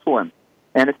much insulin,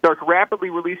 and it starts rapidly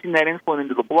releasing that insulin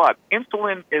into the blood.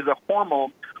 Insulin is a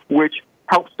hormone which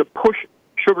helps to push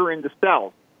sugar into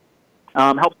cells,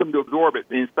 helps them to absorb it,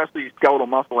 especially skeletal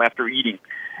muscle after eating.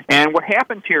 And what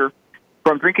happens here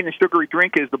from drinking a sugary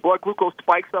drink is the blood glucose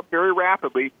spikes up very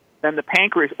rapidly, then the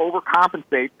pancreas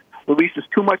overcompensates, releases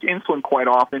too much insulin quite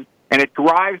often, and it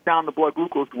drives down the blood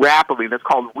glucose rapidly. That's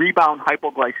called rebound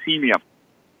hypoglycemia.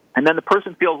 And then the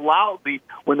person feels lousy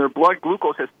when their blood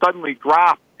glucose has suddenly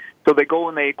dropped, so they go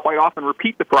and they quite often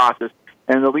repeat the process,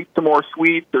 and they'll eat some more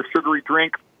sweets or sugary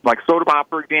drink, like soda pop,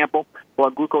 for example.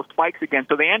 Blood glucose spikes again.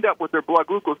 So they end up with their blood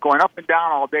glucose going up and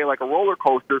down all day like a roller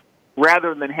coaster,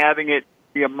 rather than having it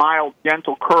be a mild,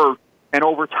 gentle curve. And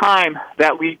over time,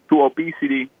 that leads to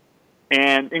obesity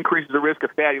and increases the risk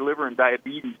of fatty liver and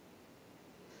diabetes.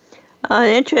 An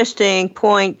interesting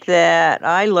point that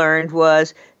I learned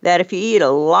was that if you eat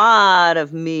a lot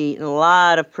of meat and a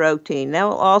lot of protein, that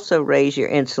will also raise your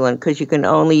insulin because you can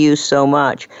only use so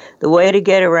much. The way to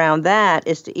get around that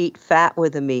is to eat fat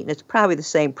with the meat. And it's probably the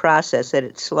same process, that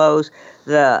it slows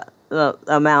the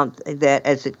amount that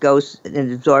as it goes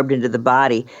and absorbed into the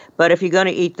body. But if you're going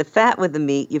to eat the fat with the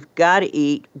meat, you've got to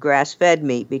eat grass-fed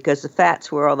meat because the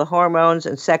fat's where all the hormones,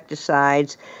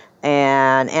 insecticides,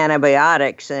 and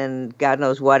antibiotics and God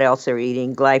knows what else they're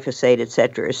eating, glyphosate,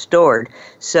 etc., is stored.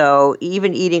 So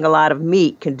even eating a lot of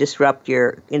meat can disrupt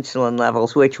your insulin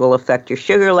levels, which will affect your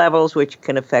sugar levels, which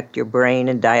can affect your brain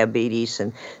and diabetes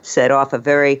and set off a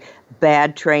very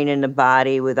bad train in the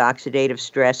body with oxidative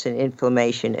stress and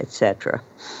inflammation, etc.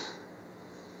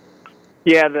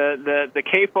 Yeah, the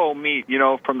CAFO meat,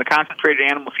 from the concentrated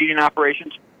animal feeding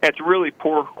operations, that's really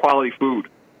poor quality food.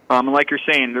 And like you're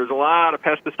saying, there's a lot of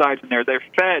pesticides in there. They're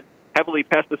fed heavily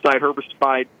pesticide,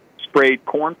 herbicide sprayed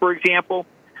corn, for example.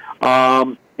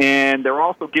 And they're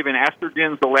also given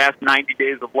estrogens the last 90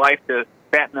 days of life to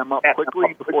fatten them up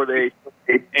quickly before they.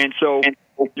 And so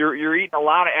you're eating a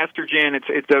lot of estrogen.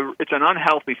 It's an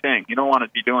unhealthy thing. You don't want to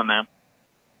be doing that.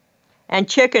 And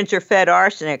chickens are fed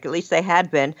arsenic, at least they had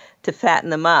been, to fatten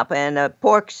them up. And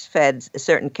pork's fed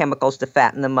certain chemicals to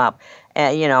fatten them up.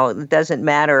 And, it doesn't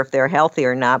matter if they're healthy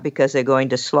or not because they're going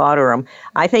to slaughter them.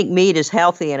 I think meat is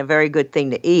healthy and a very good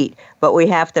thing to eat, but we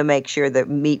have to make sure that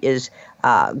meat is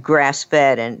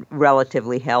grass-fed and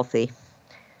relatively healthy.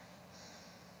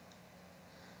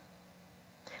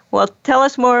 Well, tell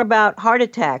us more about heart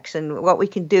attacks and what we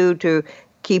can do to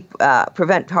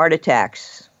prevent heart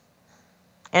attacks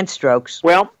and strokes.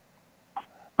 Well,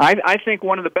 I think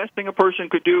one of the best thing a person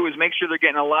could do is make sure they're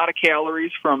getting a lot of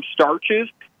calories from starches.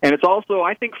 And it's also,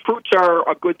 I think fruits are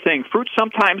a good thing. Fruits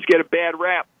sometimes get a bad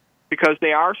rap because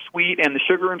they are sweet, and the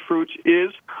sugar in fruits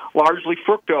is largely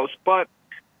fructose. But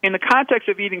in the context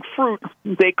of eating fruit,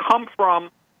 they come from,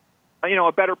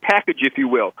 a better package, if you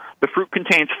will. The fruit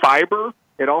contains fiber.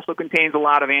 It also contains a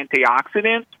lot of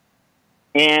antioxidants.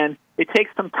 And it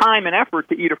takes some time and effort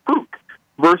to eat a fruit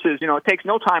versus, it takes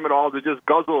no time at all to just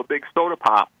guzzle a big soda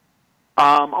pop.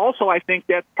 Also, I think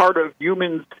that's part of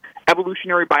humans'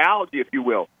 evolutionary biology, if you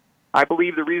will. I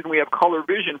believe the reason we have color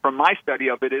vision from my study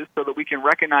of it is so that we can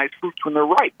recognize fruits when they're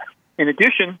ripe. In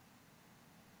addition,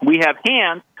 we have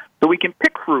hands so we can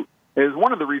pick fruit. It is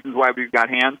one of the reasons why we've got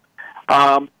hands.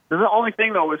 The only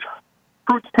thing, though, is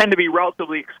fruits tend to be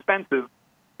relatively expensive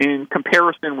in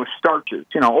comparison with starches.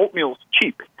 Oatmeal's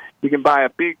cheap. You can buy a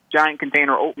big, giant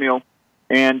container of oatmeal,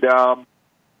 and it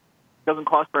doesn't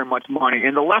cost very much money.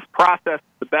 And the less processed,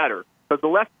 the better. Because the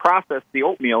less processed the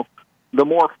oatmeal, the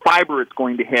more fiber it's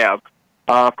going to have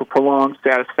for prolonged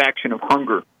satisfaction of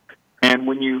hunger. And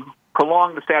when you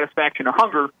prolong the satisfaction of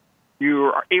hunger, you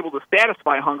are able to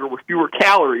satisfy hunger with fewer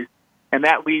calories, and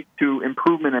that leads to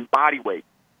improvement in body weight.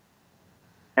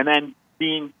 And then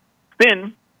being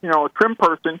thin, a trim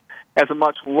person has a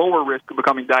much lower risk of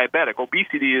becoming diabetic.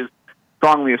 Obesity is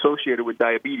strongly associated with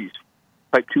diabetes,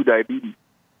 type 2 diabetes.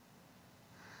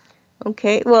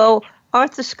 Okay, well,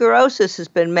 atherosclerosis has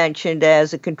been mentioned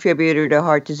as a contributor to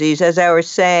heart disease. As I was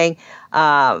saying,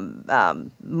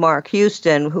 Mark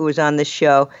Houston, who was on this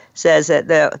show, says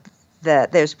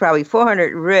that there's probably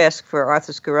 400 risk for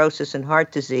atherosclerosis and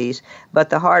heart disease, but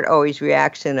the heart always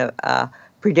reacts in a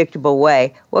predictable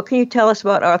way. What can you tell us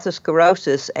about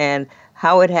atherosclerosis and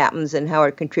how it happens and how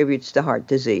it contributes to heart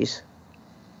disease?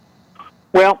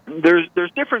 Well, there's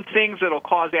different things that will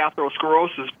cause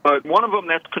atherosclerosis, but one of them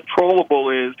that's controllable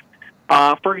is,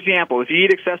 for example, if you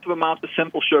eat excessive amounts of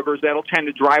simple sugars, that'll tend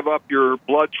to drive up your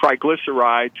blood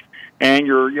triglycerides and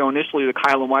your, initially the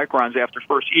chylomicrons after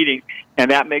first eating, and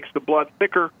that makes the blood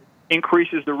thicker,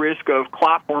 increases the risk of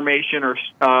clot formation or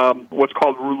what's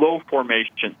called rouleau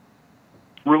formation.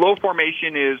 Rouleau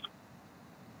formation is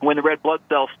when the red blood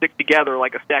cells stick together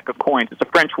like a stack of coins. It's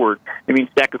a French word. It means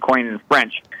stack of coins in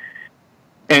French.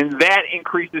 And that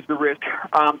increases the risk.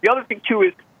 The other thing, too,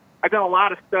 is I've done a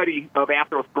lot of study of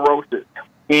atherosclerosis.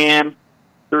 And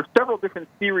there are several different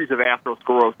theories of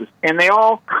atherosclerosis. And they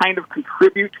all kind of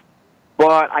contribute.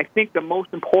 But I think the most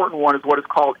important one is what is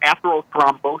called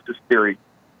atherothrombosis theory.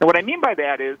 And what I mean by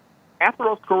that is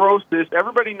atherosclerosis,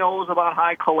 everybody knows about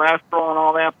high cholesterol and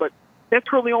all that, but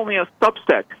that's really only a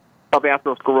subset of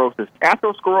atherosclerosis.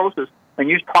 Atherosclerosis, and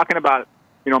you're talking about,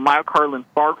 myocardial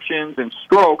infarctions and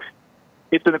strokes,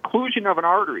 it's an occlusion of an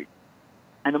artery.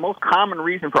 And the most common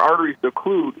reason for arteries to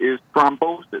occlude is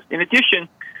thrombosis. In addition,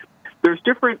 there's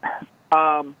different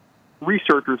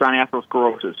researchers on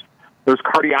atherosclerosis. There's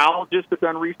cardiologists that have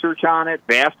done research on it,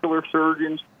 vascular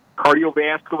surgeons,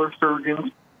 cardiovascular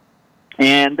surgeons,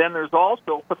 and then there's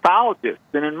also pathologists.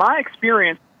 And in my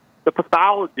experience, the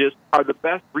pathologists are the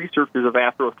best researchers of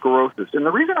atherosclerosis. And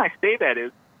the reason I say that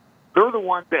is they're the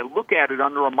ones that look at it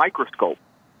under a microscope.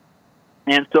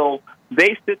 And so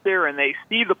they sit there and they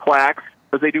see the plaques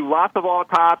because they do lots of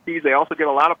autopsies. They also get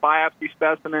a lot of biopsy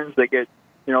specimens. They get,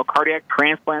 cardiac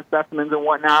transplant specimens and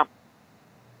whatnot.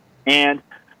 And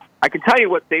I can tell you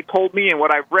what they told me and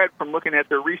what I've read from looking at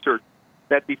their research.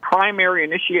 that the primary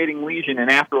initiating lesion in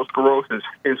atherosclerosis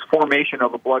is formation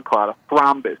of a blood clot, a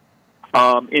thrombus,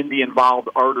 in the involved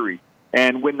artery.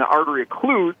 And when the artery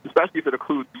occludes, especially if it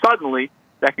occludes suddenly,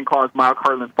 that can cause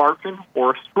myocardial infarction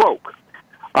or a stroke.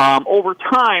 Over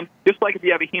time, just like if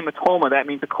you have a hematoma, that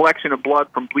means a collection of blood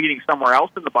from bleeding somewhere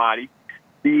else in the body,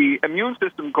 the immune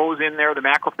system goes in there, the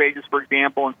macrophages, for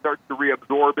example, and starts to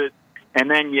reabsorb it, and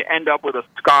then you end up with a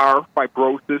scar,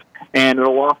 fibrosis, and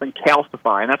it'll often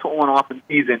calcify. And that's what one often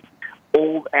sees in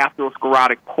old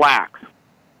atherosclerotic plaques.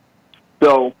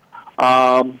 So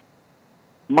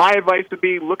my advice would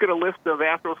be look at a list of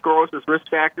atherosclerosis risk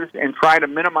factors and try to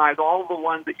minimize all of the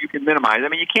ones that you can minimize. I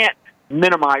mean, you can't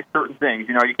minimize certain things.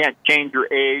 You know, you can't change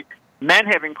your age. Men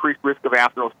have increased risk of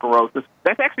atherosclerosis.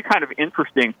 That's actually kind of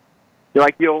interesting.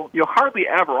 Like you'll hardly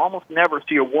ever, almost never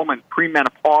see a woman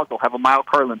premenopausal have a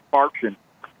myocardial infarction.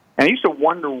 And I used to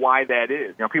wonder why that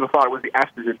is. You know, people thought it was the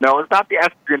estrogen. No, it's not the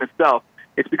estrogen itself.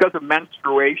 It's because of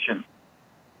menstruation.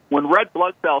 When red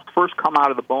blood cells first come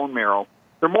out of the bone marrow,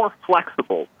 they're more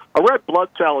flexible. A red blood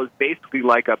cell is basically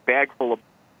like a bag full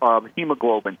of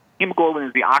hemoglobin. Hemoglobin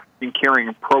is the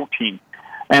oxygen-carrying protein.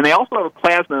 And they also have a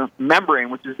plasma membrane,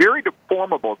 which is very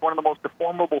deformable. It's one of the most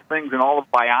deformable things in all of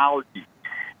biology.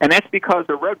 And that's because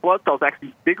the red blood cell is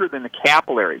actually bigger than the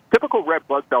capillary. Typical red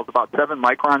blood cell is about 7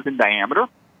 microns in diameter.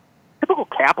 Typical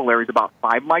capillary is about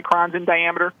 5 microns in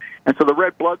diameter. And so the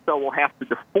red blood cell will have to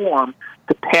deform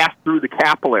to pass through the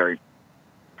capillary.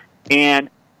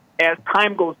 And as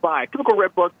time goes by, typical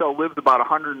red blood cell lives about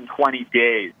 120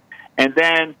 days. And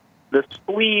then the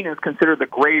spleen is considered the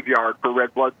graveyard for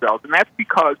red blood cells. And that's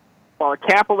because while a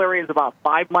capillary is about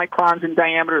 5 microns in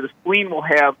diameter, the spleen will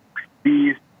have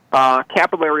these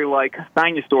capillary-like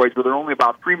sinusoids where they're only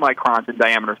about 3 microns in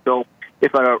diameter. So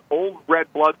if an old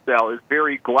red blood cell is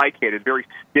very glycated, very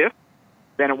stiff,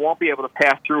 then it won't be able to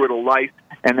pass through. It'll lyse,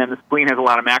 and then the spleen has a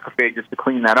lot of macrophages to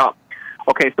clean that up.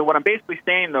 Okay, so what I'm basically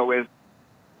saying, though, is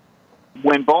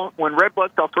when red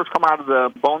blood cells first come out of the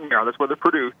bone marrow, that's where they're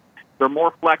produced, they're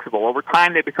more flexible. Over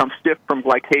time, they become stiff from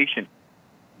glycation.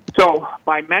 So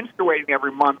by menstruating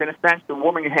every month, in a sense, the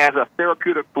woman has a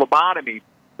therapeutic phlebotomy,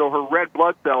 so her red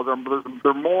blood cells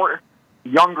they're more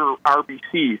younger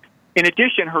RBCs. In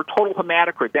addition, her total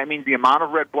hematocrit, that means the amount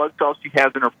of red blood cells she has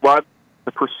in her blood,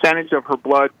 the percentage of her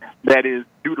blood that is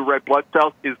due to red blood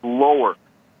cells is lower.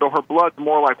 So her blood's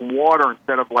more like water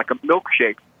instead of like a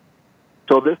milkshake.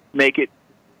 So this make it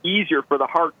easier for the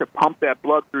heart to pump that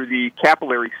blood through the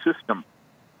capillary system.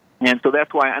 And so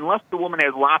that's why, unless the woman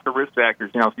has lots of risk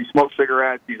factors, you know, if she smokes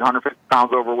cigarettes, she's 150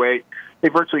 pounds overweight, they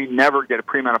virtually never get a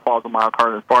premenopausal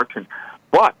myocardial infarction.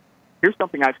 But here's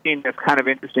something I've seen that's kind of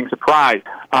interesting surprise.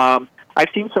 I've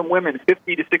seen some women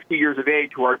 50 to 60 years of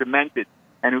age who are demented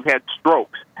and who've had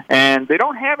strokes, and they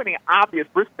don't have any obvious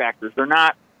risk factors. They're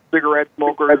not cigarette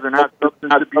smokers, they're not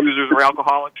substance abusers or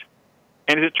alcoholics.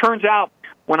 And as it turns out,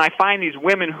 when I find these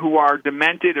women who are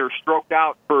demented or stroked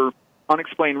out for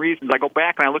unexplained reasons, I go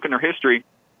back and I look in their history,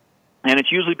 and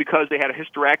it's usually because they had a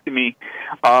hysterectomy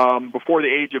before the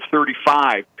age of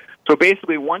 35. So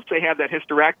basically, once they have that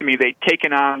hysterectomy, they've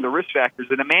taken on the risk factors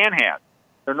that a man has.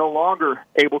 They're no longer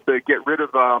able to get rid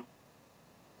of,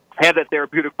 have that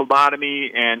therapeutic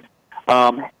phlebotomy and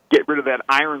get rid of that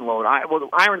iron load. Well,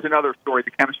 iron's another story,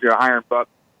 the chemistry of iron, but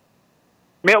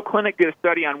Mayo Clinic did a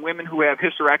study on women who have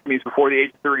hysterectomies before the age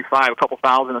of 35, a couple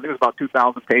thousand, I think it was about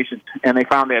 2,000 patients, and they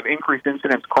found they have increased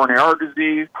incidence of coronary artery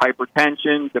disease,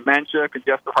 hypertension, dementia,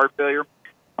 congestive heart failure,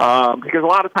 because a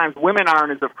lot of times women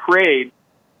aren't as afraid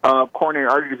of coronary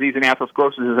artery disease and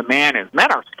atherosclerosis as a man is.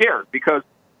 Men are scared because,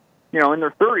 you know, in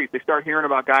their 30s, they start hearing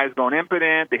about guys going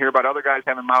impotent, they hear about other guys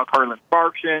having myocardial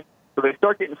infarction, so they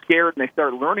start getting scared and they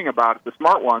start learning about it, the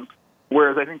smart ones,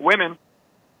 whereas I think women,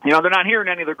 you know, they're not hearing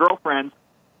any of their girlfriends,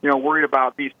 you know, worried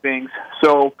about these things,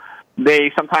 so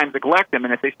they sometimes neglect them,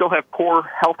 and if they still have poor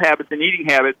health habits and eating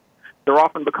habits, they're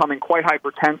often becoming quite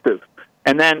hypertensive.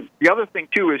 And then the other thing,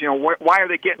 too, is, you know, why are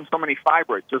they getting so many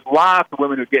fibroids? There's lots of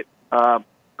women who get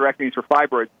hysterectomies for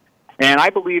fibroids, and I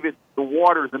believe the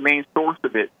water is the main source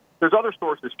of it. There's other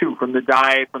sources, too, from the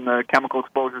diet, from the chemical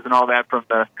exposures and all that, from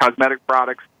the cosmetic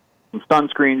products, from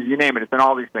sunscreens, you name it. It's in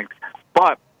all these things.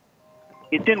 But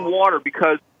it's in water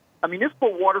because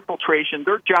municipal water filtration,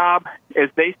 their job, as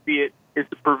they see it, is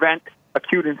to prevent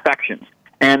acute infections.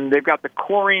 And they've got the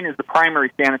chlorine as the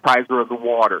primary sanitizer of the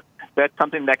water. That's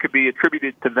something that could be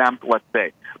attributed to them, let's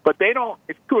say. But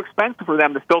it's too expensive for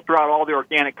them to filter out all the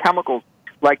organic chemicals,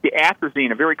 like the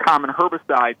atrazine, a very common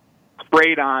herbicide,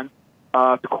 sprayed on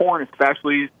to corn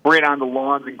especially, sprayed on the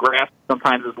lawns and grass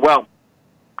sometimes as well.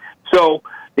 So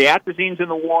The atrazine's in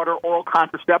the water. Oral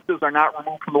contraceptives are not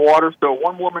removed from the water. So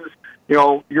one woman,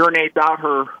 urinates out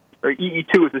her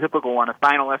EE2 is the typical one, a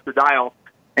phenyl estradiol,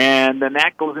 and then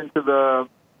that goes into the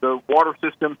water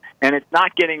system, and it's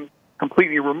not getting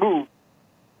completely removed.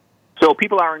 So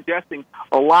people are ingesting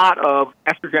a lot of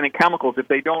estrogenic chemicals if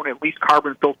they don't at least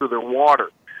carbon filter their water.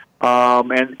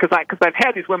 And because I've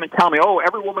had these women tell me,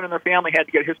 every woman in their family had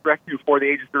to get a hysterectomy before the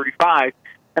age of 35,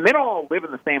 and they don't all live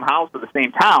in the same house or the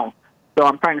same town. So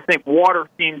I'm trying to think, water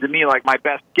seems to me like my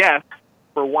best guess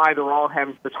for why they're all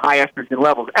having such high estrogen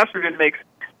levels. Estrogen makes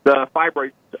the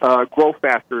fibroids grow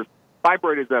faster.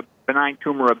 Fibroid is a benign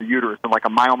tumor of the uterus, and like a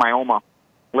leiomyoma.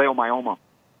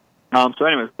 So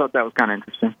anyways, I thought that was kind of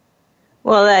interesting.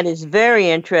 Well, that is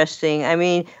very interesting. I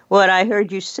mean, what I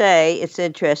heard you say, it's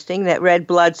interesting that red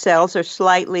blood cells are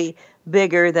slightly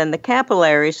bigger than the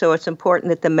capillaries, so it's important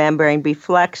that the membrane be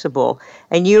flexible.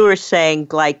 And you were saying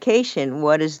glycation.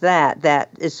 What is that? That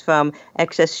is from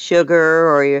excess sugar,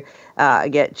 or you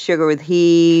get sugar with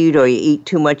heat, or you eat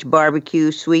too much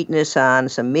barbecue sweetness on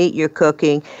some meat you're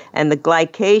cooking. And the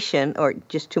glycation, or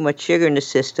just too much sugar in the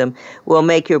system, will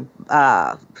make your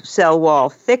cell wall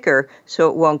thicker so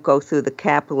it won't go through the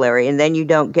capillary. And then you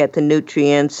don't get the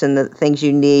nutrients and the things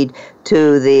you need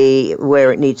to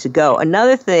where it needs to go.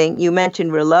 Another thing, you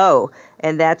mentioned rouleau,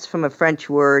 and that's from a French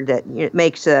word that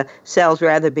makes cells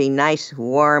rather be nice,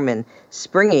 warm, and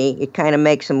springy. It kind of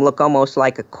makes them look almost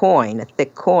like a coin, a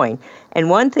thick coin. And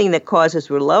one thing that causes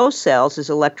rouleau cells is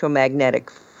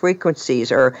electromagnetic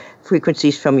frequencies, or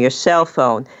frequencies from your cell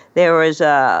phone. There was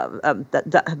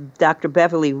Dr.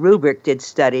 Beverly Rubrick did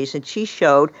studies, and she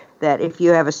showed that if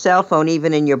you have a cell phone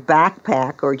even in your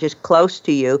backpack or just close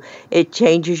to you, it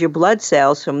changes your blood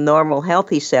cells from normal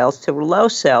healthy cells to rouleau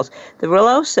cells. The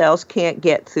rouleau cells can't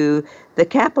get through the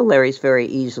capillaries very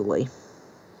easily.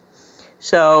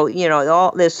 So,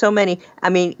 there's so many. I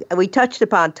mean, we touched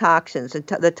upon toxins.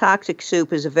 The toxic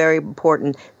soup is a very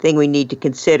important thing we need to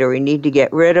consider. We need to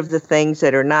get rid of the things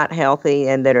that are not healthy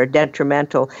and that are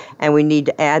detrimental, and we need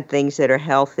to add things that are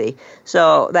healthy.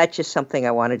 So that's just something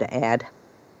I wanted to add.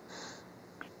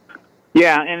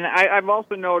 Yeah, and I've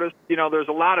also noticed, there's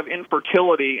a lot of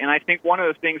infertility, and I think one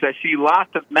of the things I see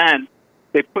lots of men,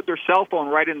 they put their cell phone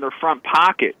right in their front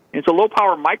pocket. It's a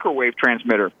low-power microwave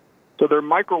transmitter. So they're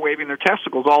microwaving their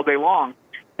testicles all day long,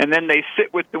 and then they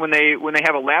sit with when they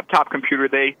have a laptop computer,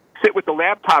 they sit with the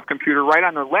laptop computer right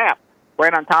on their lap,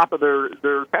 right on top of their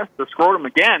scrotum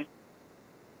again.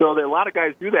 So a lot of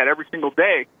guys do that every single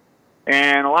day,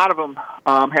 and a lot of them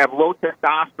have low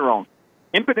testosterone.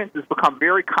 Impotence has become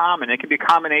very common. It can be a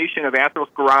combination of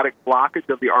atherosclerotic blockage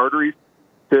of the arteries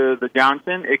to the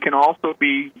Johnson. It can also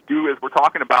be due, as we're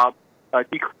talking about,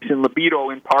 decrease in libido,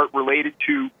 in part related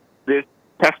to this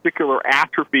testicular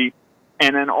atrophy,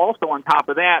 and then also on top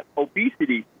of that,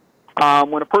 obesity.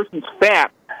 When a person's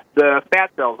fat, the fat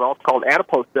cells, also called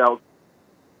adipose cells,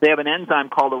 they have an enzyme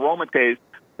called aromatase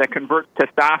that converts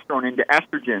testosterone into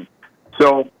estrogen.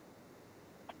 So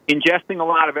ingesting a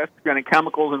lot of estrogenic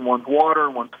chemicals in one's water,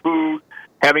 in one's food,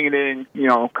 having it in,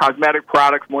 cosmetic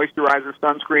products, moisturizer,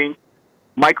 sunscreen,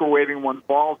 microwaving one's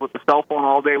balls with the cell phone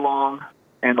all day long,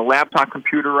 and the laptop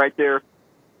computer right there.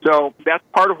 So that's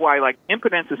part of why,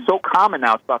 impotence is so common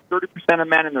now. It's about 30% of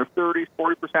men in their 30s,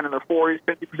 40% in their 40s, 50%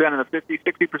 in their 50s,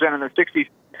 60% in their 60s.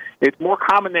 It's more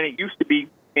common than it used to be,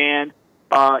 and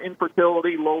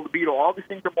infertility, low libido, all these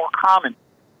things are more common.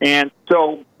 And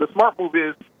so the smart move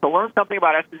is to learn something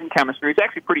about estrogen chemistry. It's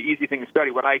actually a pretty easy thing to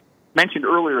study. What I mentioned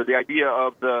earlier, the idea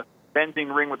of the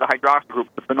benzene ring with the hydroxyl group,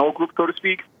 the phenol group, so to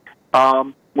speak,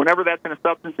 whenever that's in a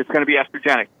substance, it's going to be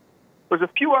estrogenic. There's a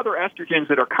few other estrogens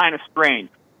that are kind of strange.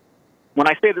 When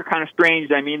I say they're kind of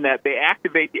strange, I mean that they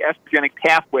activate the estrogenic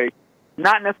pathway,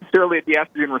 not necessarily at the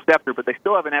estrogen receptor, but they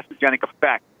still have an estrogenic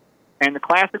effect. And the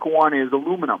classic one is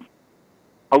aluminum.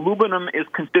 Aluminum is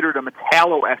considered a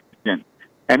metalloestrogen,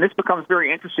 and this becomes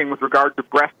very interesting with regard to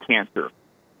breast cancer.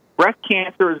 Breast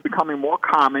cancer is becoming more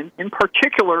common, in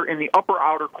particular in the upper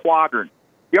outer quadrant.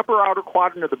 The upper outer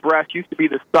quadrant of the breast used to be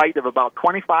the site of about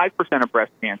 25% of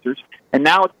breast cancers, and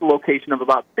now it's the location of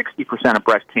about 60% of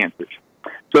breast cancers.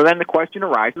 So then the question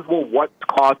arises, well, what's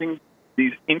causing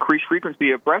these increased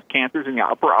frequency of breast cancers in the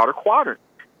upper outer quadrant?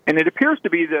 And it appears to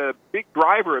be the big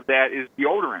driver of that is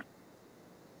deodorant.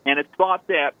 And it's thought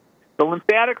that the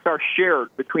lymphatics are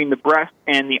shared between the breast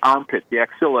and the armpit. The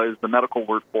axilla is the medical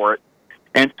word for it.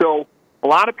 And so a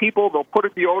lot of people, they'll put a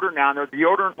deodorant on there.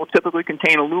 Deodorant will typically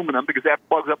contain aluminum because that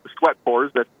plugs up the sweat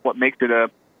pores. That's what makes it an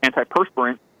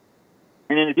antiperspirant.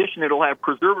 And in addition, it'll have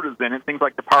preservatives in it, things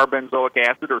like the parabenzoic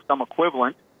acid or some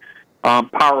equivalent.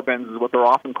 Parabens is what they're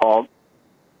often called.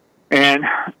 And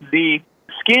the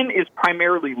skin is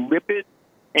primarily lipid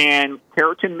and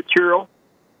keratin material.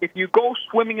 If you go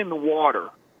swimming in the water,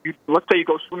 let's say you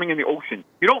go swimming in the ocean,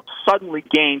 you don't suddenly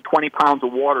gain 20 pounds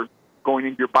of water going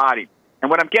into your body. And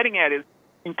what I'm getting at is,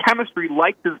 in chemistry,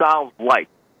 like dissolves like.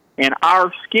 And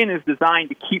our skin is designed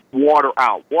to keep water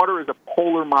out. Water is a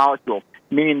polar molecule,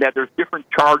 meaning that there's different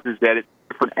charges at its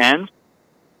different ends.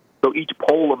 So each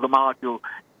pole of the molecule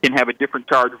can have a different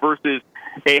charge versus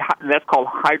that's called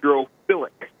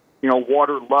hydrophilic,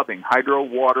 water-loving,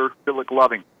 hydro-water-philic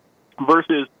loving,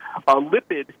 versus a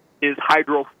lipid is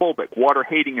hydrophobic,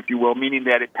 water-hating, if you will, meaning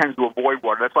that it tends to avoid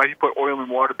water. That's why if you put oil in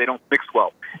water, they don't mix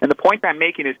well. And the point I'm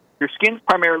making is your skin's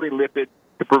primarily lipid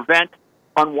to prevent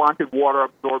unwanted water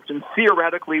absorption,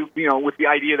 theoretically, with the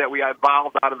idea that we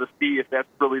evolved out of the sea, if that's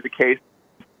really the case.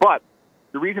 But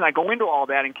the reason I go into all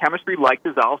that in chemistry, like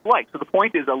dissolves like. So the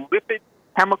point is, a lipid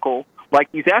chemical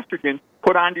like these estrogens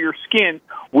put onto your skin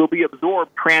will be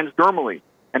absorbed transdermally.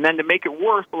 And then to make it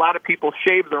worse, a lot of people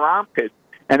shave their armpits,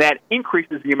 and that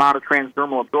increases the amount of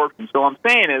transdermal absorption. So what I'm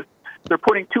saying is they're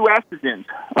putting two estrogens,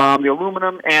 the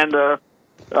aluminum and the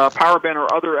paraben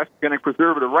or other estrogenic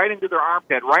preservative, right into their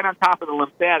armpit, right on top of the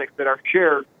lymphatics that are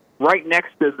shared right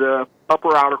next to the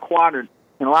upper outer quadrant.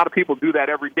 And a lot of people do that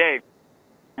every day.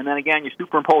 And then again, you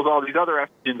superimpose all these other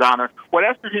estrogens on there. What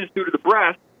estrogens do to the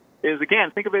breast is,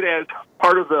 again, think of it as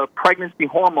part of the pregnancy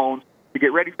hormones to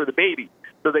get ready for the baby.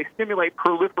 So they stimulate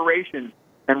proliferation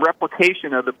and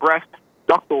replication of the breast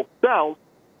ductal cells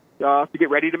to get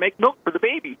ready to make milk for the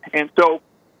baby. And so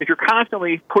if you're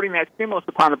constantly putting that stimulus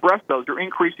upon the breast cells, you're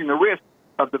increasing the risk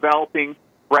of developing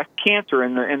breast cancer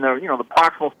and the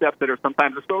proximal steps that are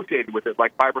sometimes associated with it,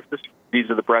 like fibrocystic disease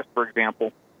of the breast, for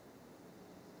example.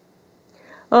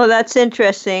 Oh, that's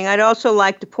interesting. I'd also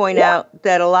like to point out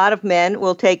that a lot of men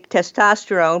will take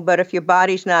testosterone, but if your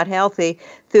body's not healthy,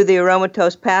 through the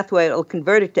aromatase pathway, it'll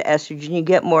convert it to estrogen. You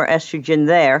get more estrogen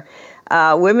there.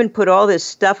 Women put all this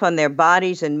stuff on their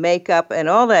bodies and makeup, and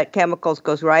all that chemicals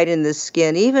goes right in the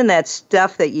skin. Even that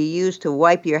stuff that you use to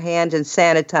wipe your hands and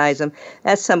sanitize them,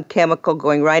 that's some chemical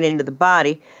going right into the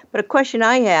body. But a question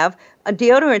I have,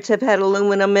 deodorants have had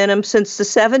aluminum in them since the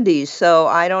 70s, so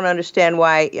I don't understand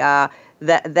why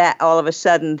that all of a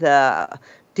sudden the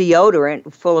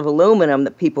deodorant full of aluminum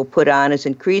that people put on is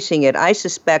increasing it. I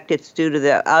suspect it's due to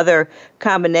the other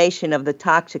combination of the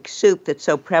toxic soup that's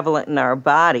so prevalent in our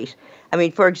bodies. I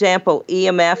mean, for example,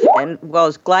 EMF and well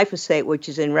as glyphosate, which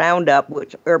is in Roundup,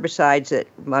 which herbicides that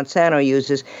Monsanto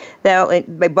uses,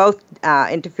 they both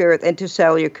interfere with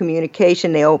intercellular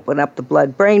communication. They open up the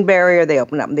blood-brain barrier. They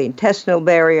open up the intestinal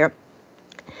barrier.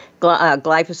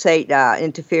 Glyphosate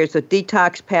interferes with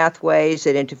detox pathways.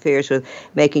 It interferes with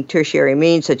making tertiary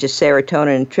amines such as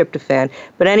serotonin and tryptophan.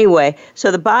 But anyway, so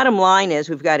the bottom line is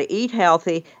we've got to eat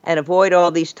healthy and avoid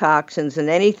all these toxins, and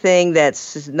anything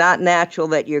that's not natural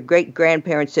that your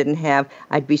great-grandparents didn't have,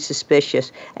 I'd be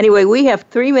suspicious. Anyway, we have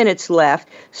 3 minutes left.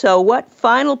 So what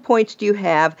final points do you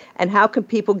have, and how can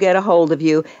people get a hold of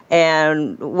you,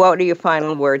 and what are your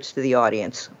final words to the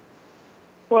audience?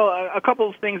 Well, a couple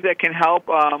of things that can help.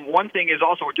 One thing is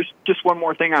also, just one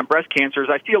more thing on breast cancers.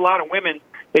 I see a lot of women,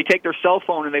 they take their cell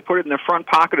phone and they put it in the front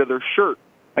pocket of their shirt.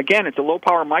 Again, it's a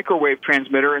low-power microwave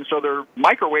transmitter, and so they're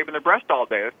microwaving their breast all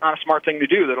day. That's not a smart thing to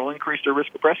do. That'll increase their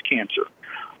risk of breast cancer.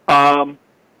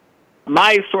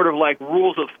 My sort of like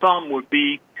rules of thumb would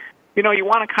be, you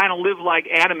want to kind of live like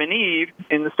Adam and Eve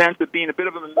in the sense of being a bit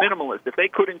of a minimalist. If they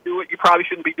couldn't do it, you probably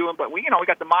shouldn't be doing it. But we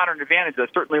got the modern advantage. I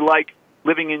certainly like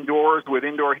living indoors with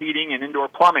indoor heating and indoor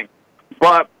plumbing.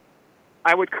 But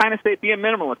I would kind of say be a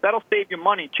minimalist. That'll save you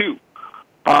money, too.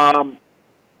 Go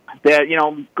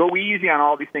easy on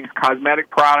all these things,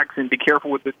 cosmetic products, and be careful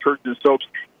with the detergents and soaps.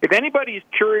 If anybody is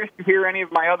curious to hear any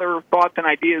of my other thoughts and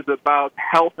ideas about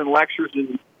health and lectures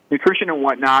and nutrition and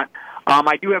whatnot,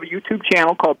 I do have a YouTube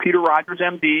channel called Peter Rogers,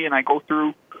 MD, and I go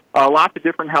through lots of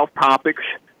different health topics.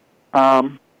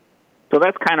 So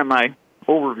that's kind of my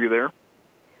overview there.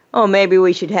 Oh, maybe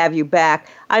we should have you back.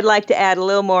 I'd like to add a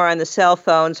little more on the cell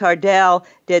phones. Hardell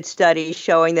did studies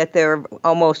showing that they're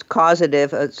almost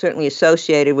causative, certainly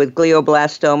associated with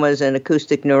glioblastomas and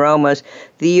acoustic neuromas.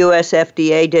 The U.S.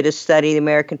 FDA did a study, the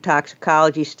American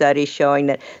Toxicology study, showing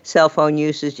that cell phone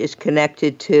usage is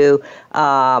connected to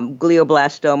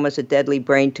glioblastomas, a deadly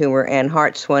brain tumor, and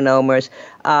heart schwannomas.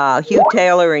 Hugh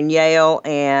Taylor in Yale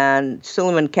and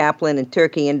Suleiman Kaplan in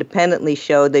Turkey independently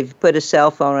showed they've put a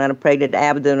cell phone on a pregnant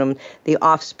abdomen. The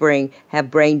offspring have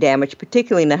brain damage,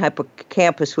 particularly in the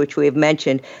hippocampus, which we have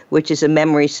mentioned, which is a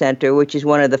memory center, which is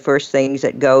one of the first things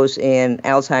that goes in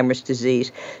Alzheimer's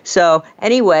disease. So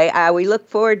anyway, we look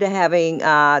forward to having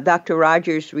Dr.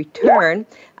 Rogers return.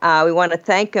 We want to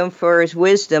thank him for his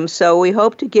wisdom. So we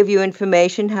hope to give you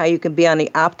information how you can be on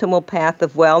the optimal path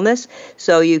of wellness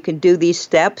so you can do these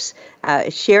steps.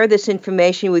 Share this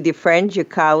information with your friends, your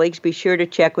colleagues. Be sure to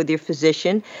check with your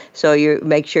physician so you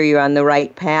make sure you're on the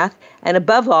right path. And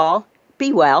above all,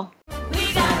 be well.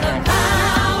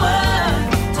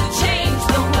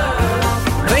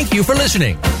 Thank you for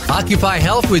listening. Occupy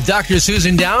Health with Dr.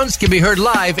 Susan Downs can be heard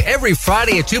live every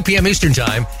Friday at 2 p.m. Eastern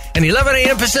Time and 11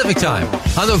 a.m. Pacific Time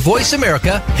on the Voice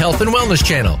America Health and Wellness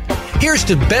Channel. Here's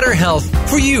to better health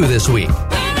for you this week.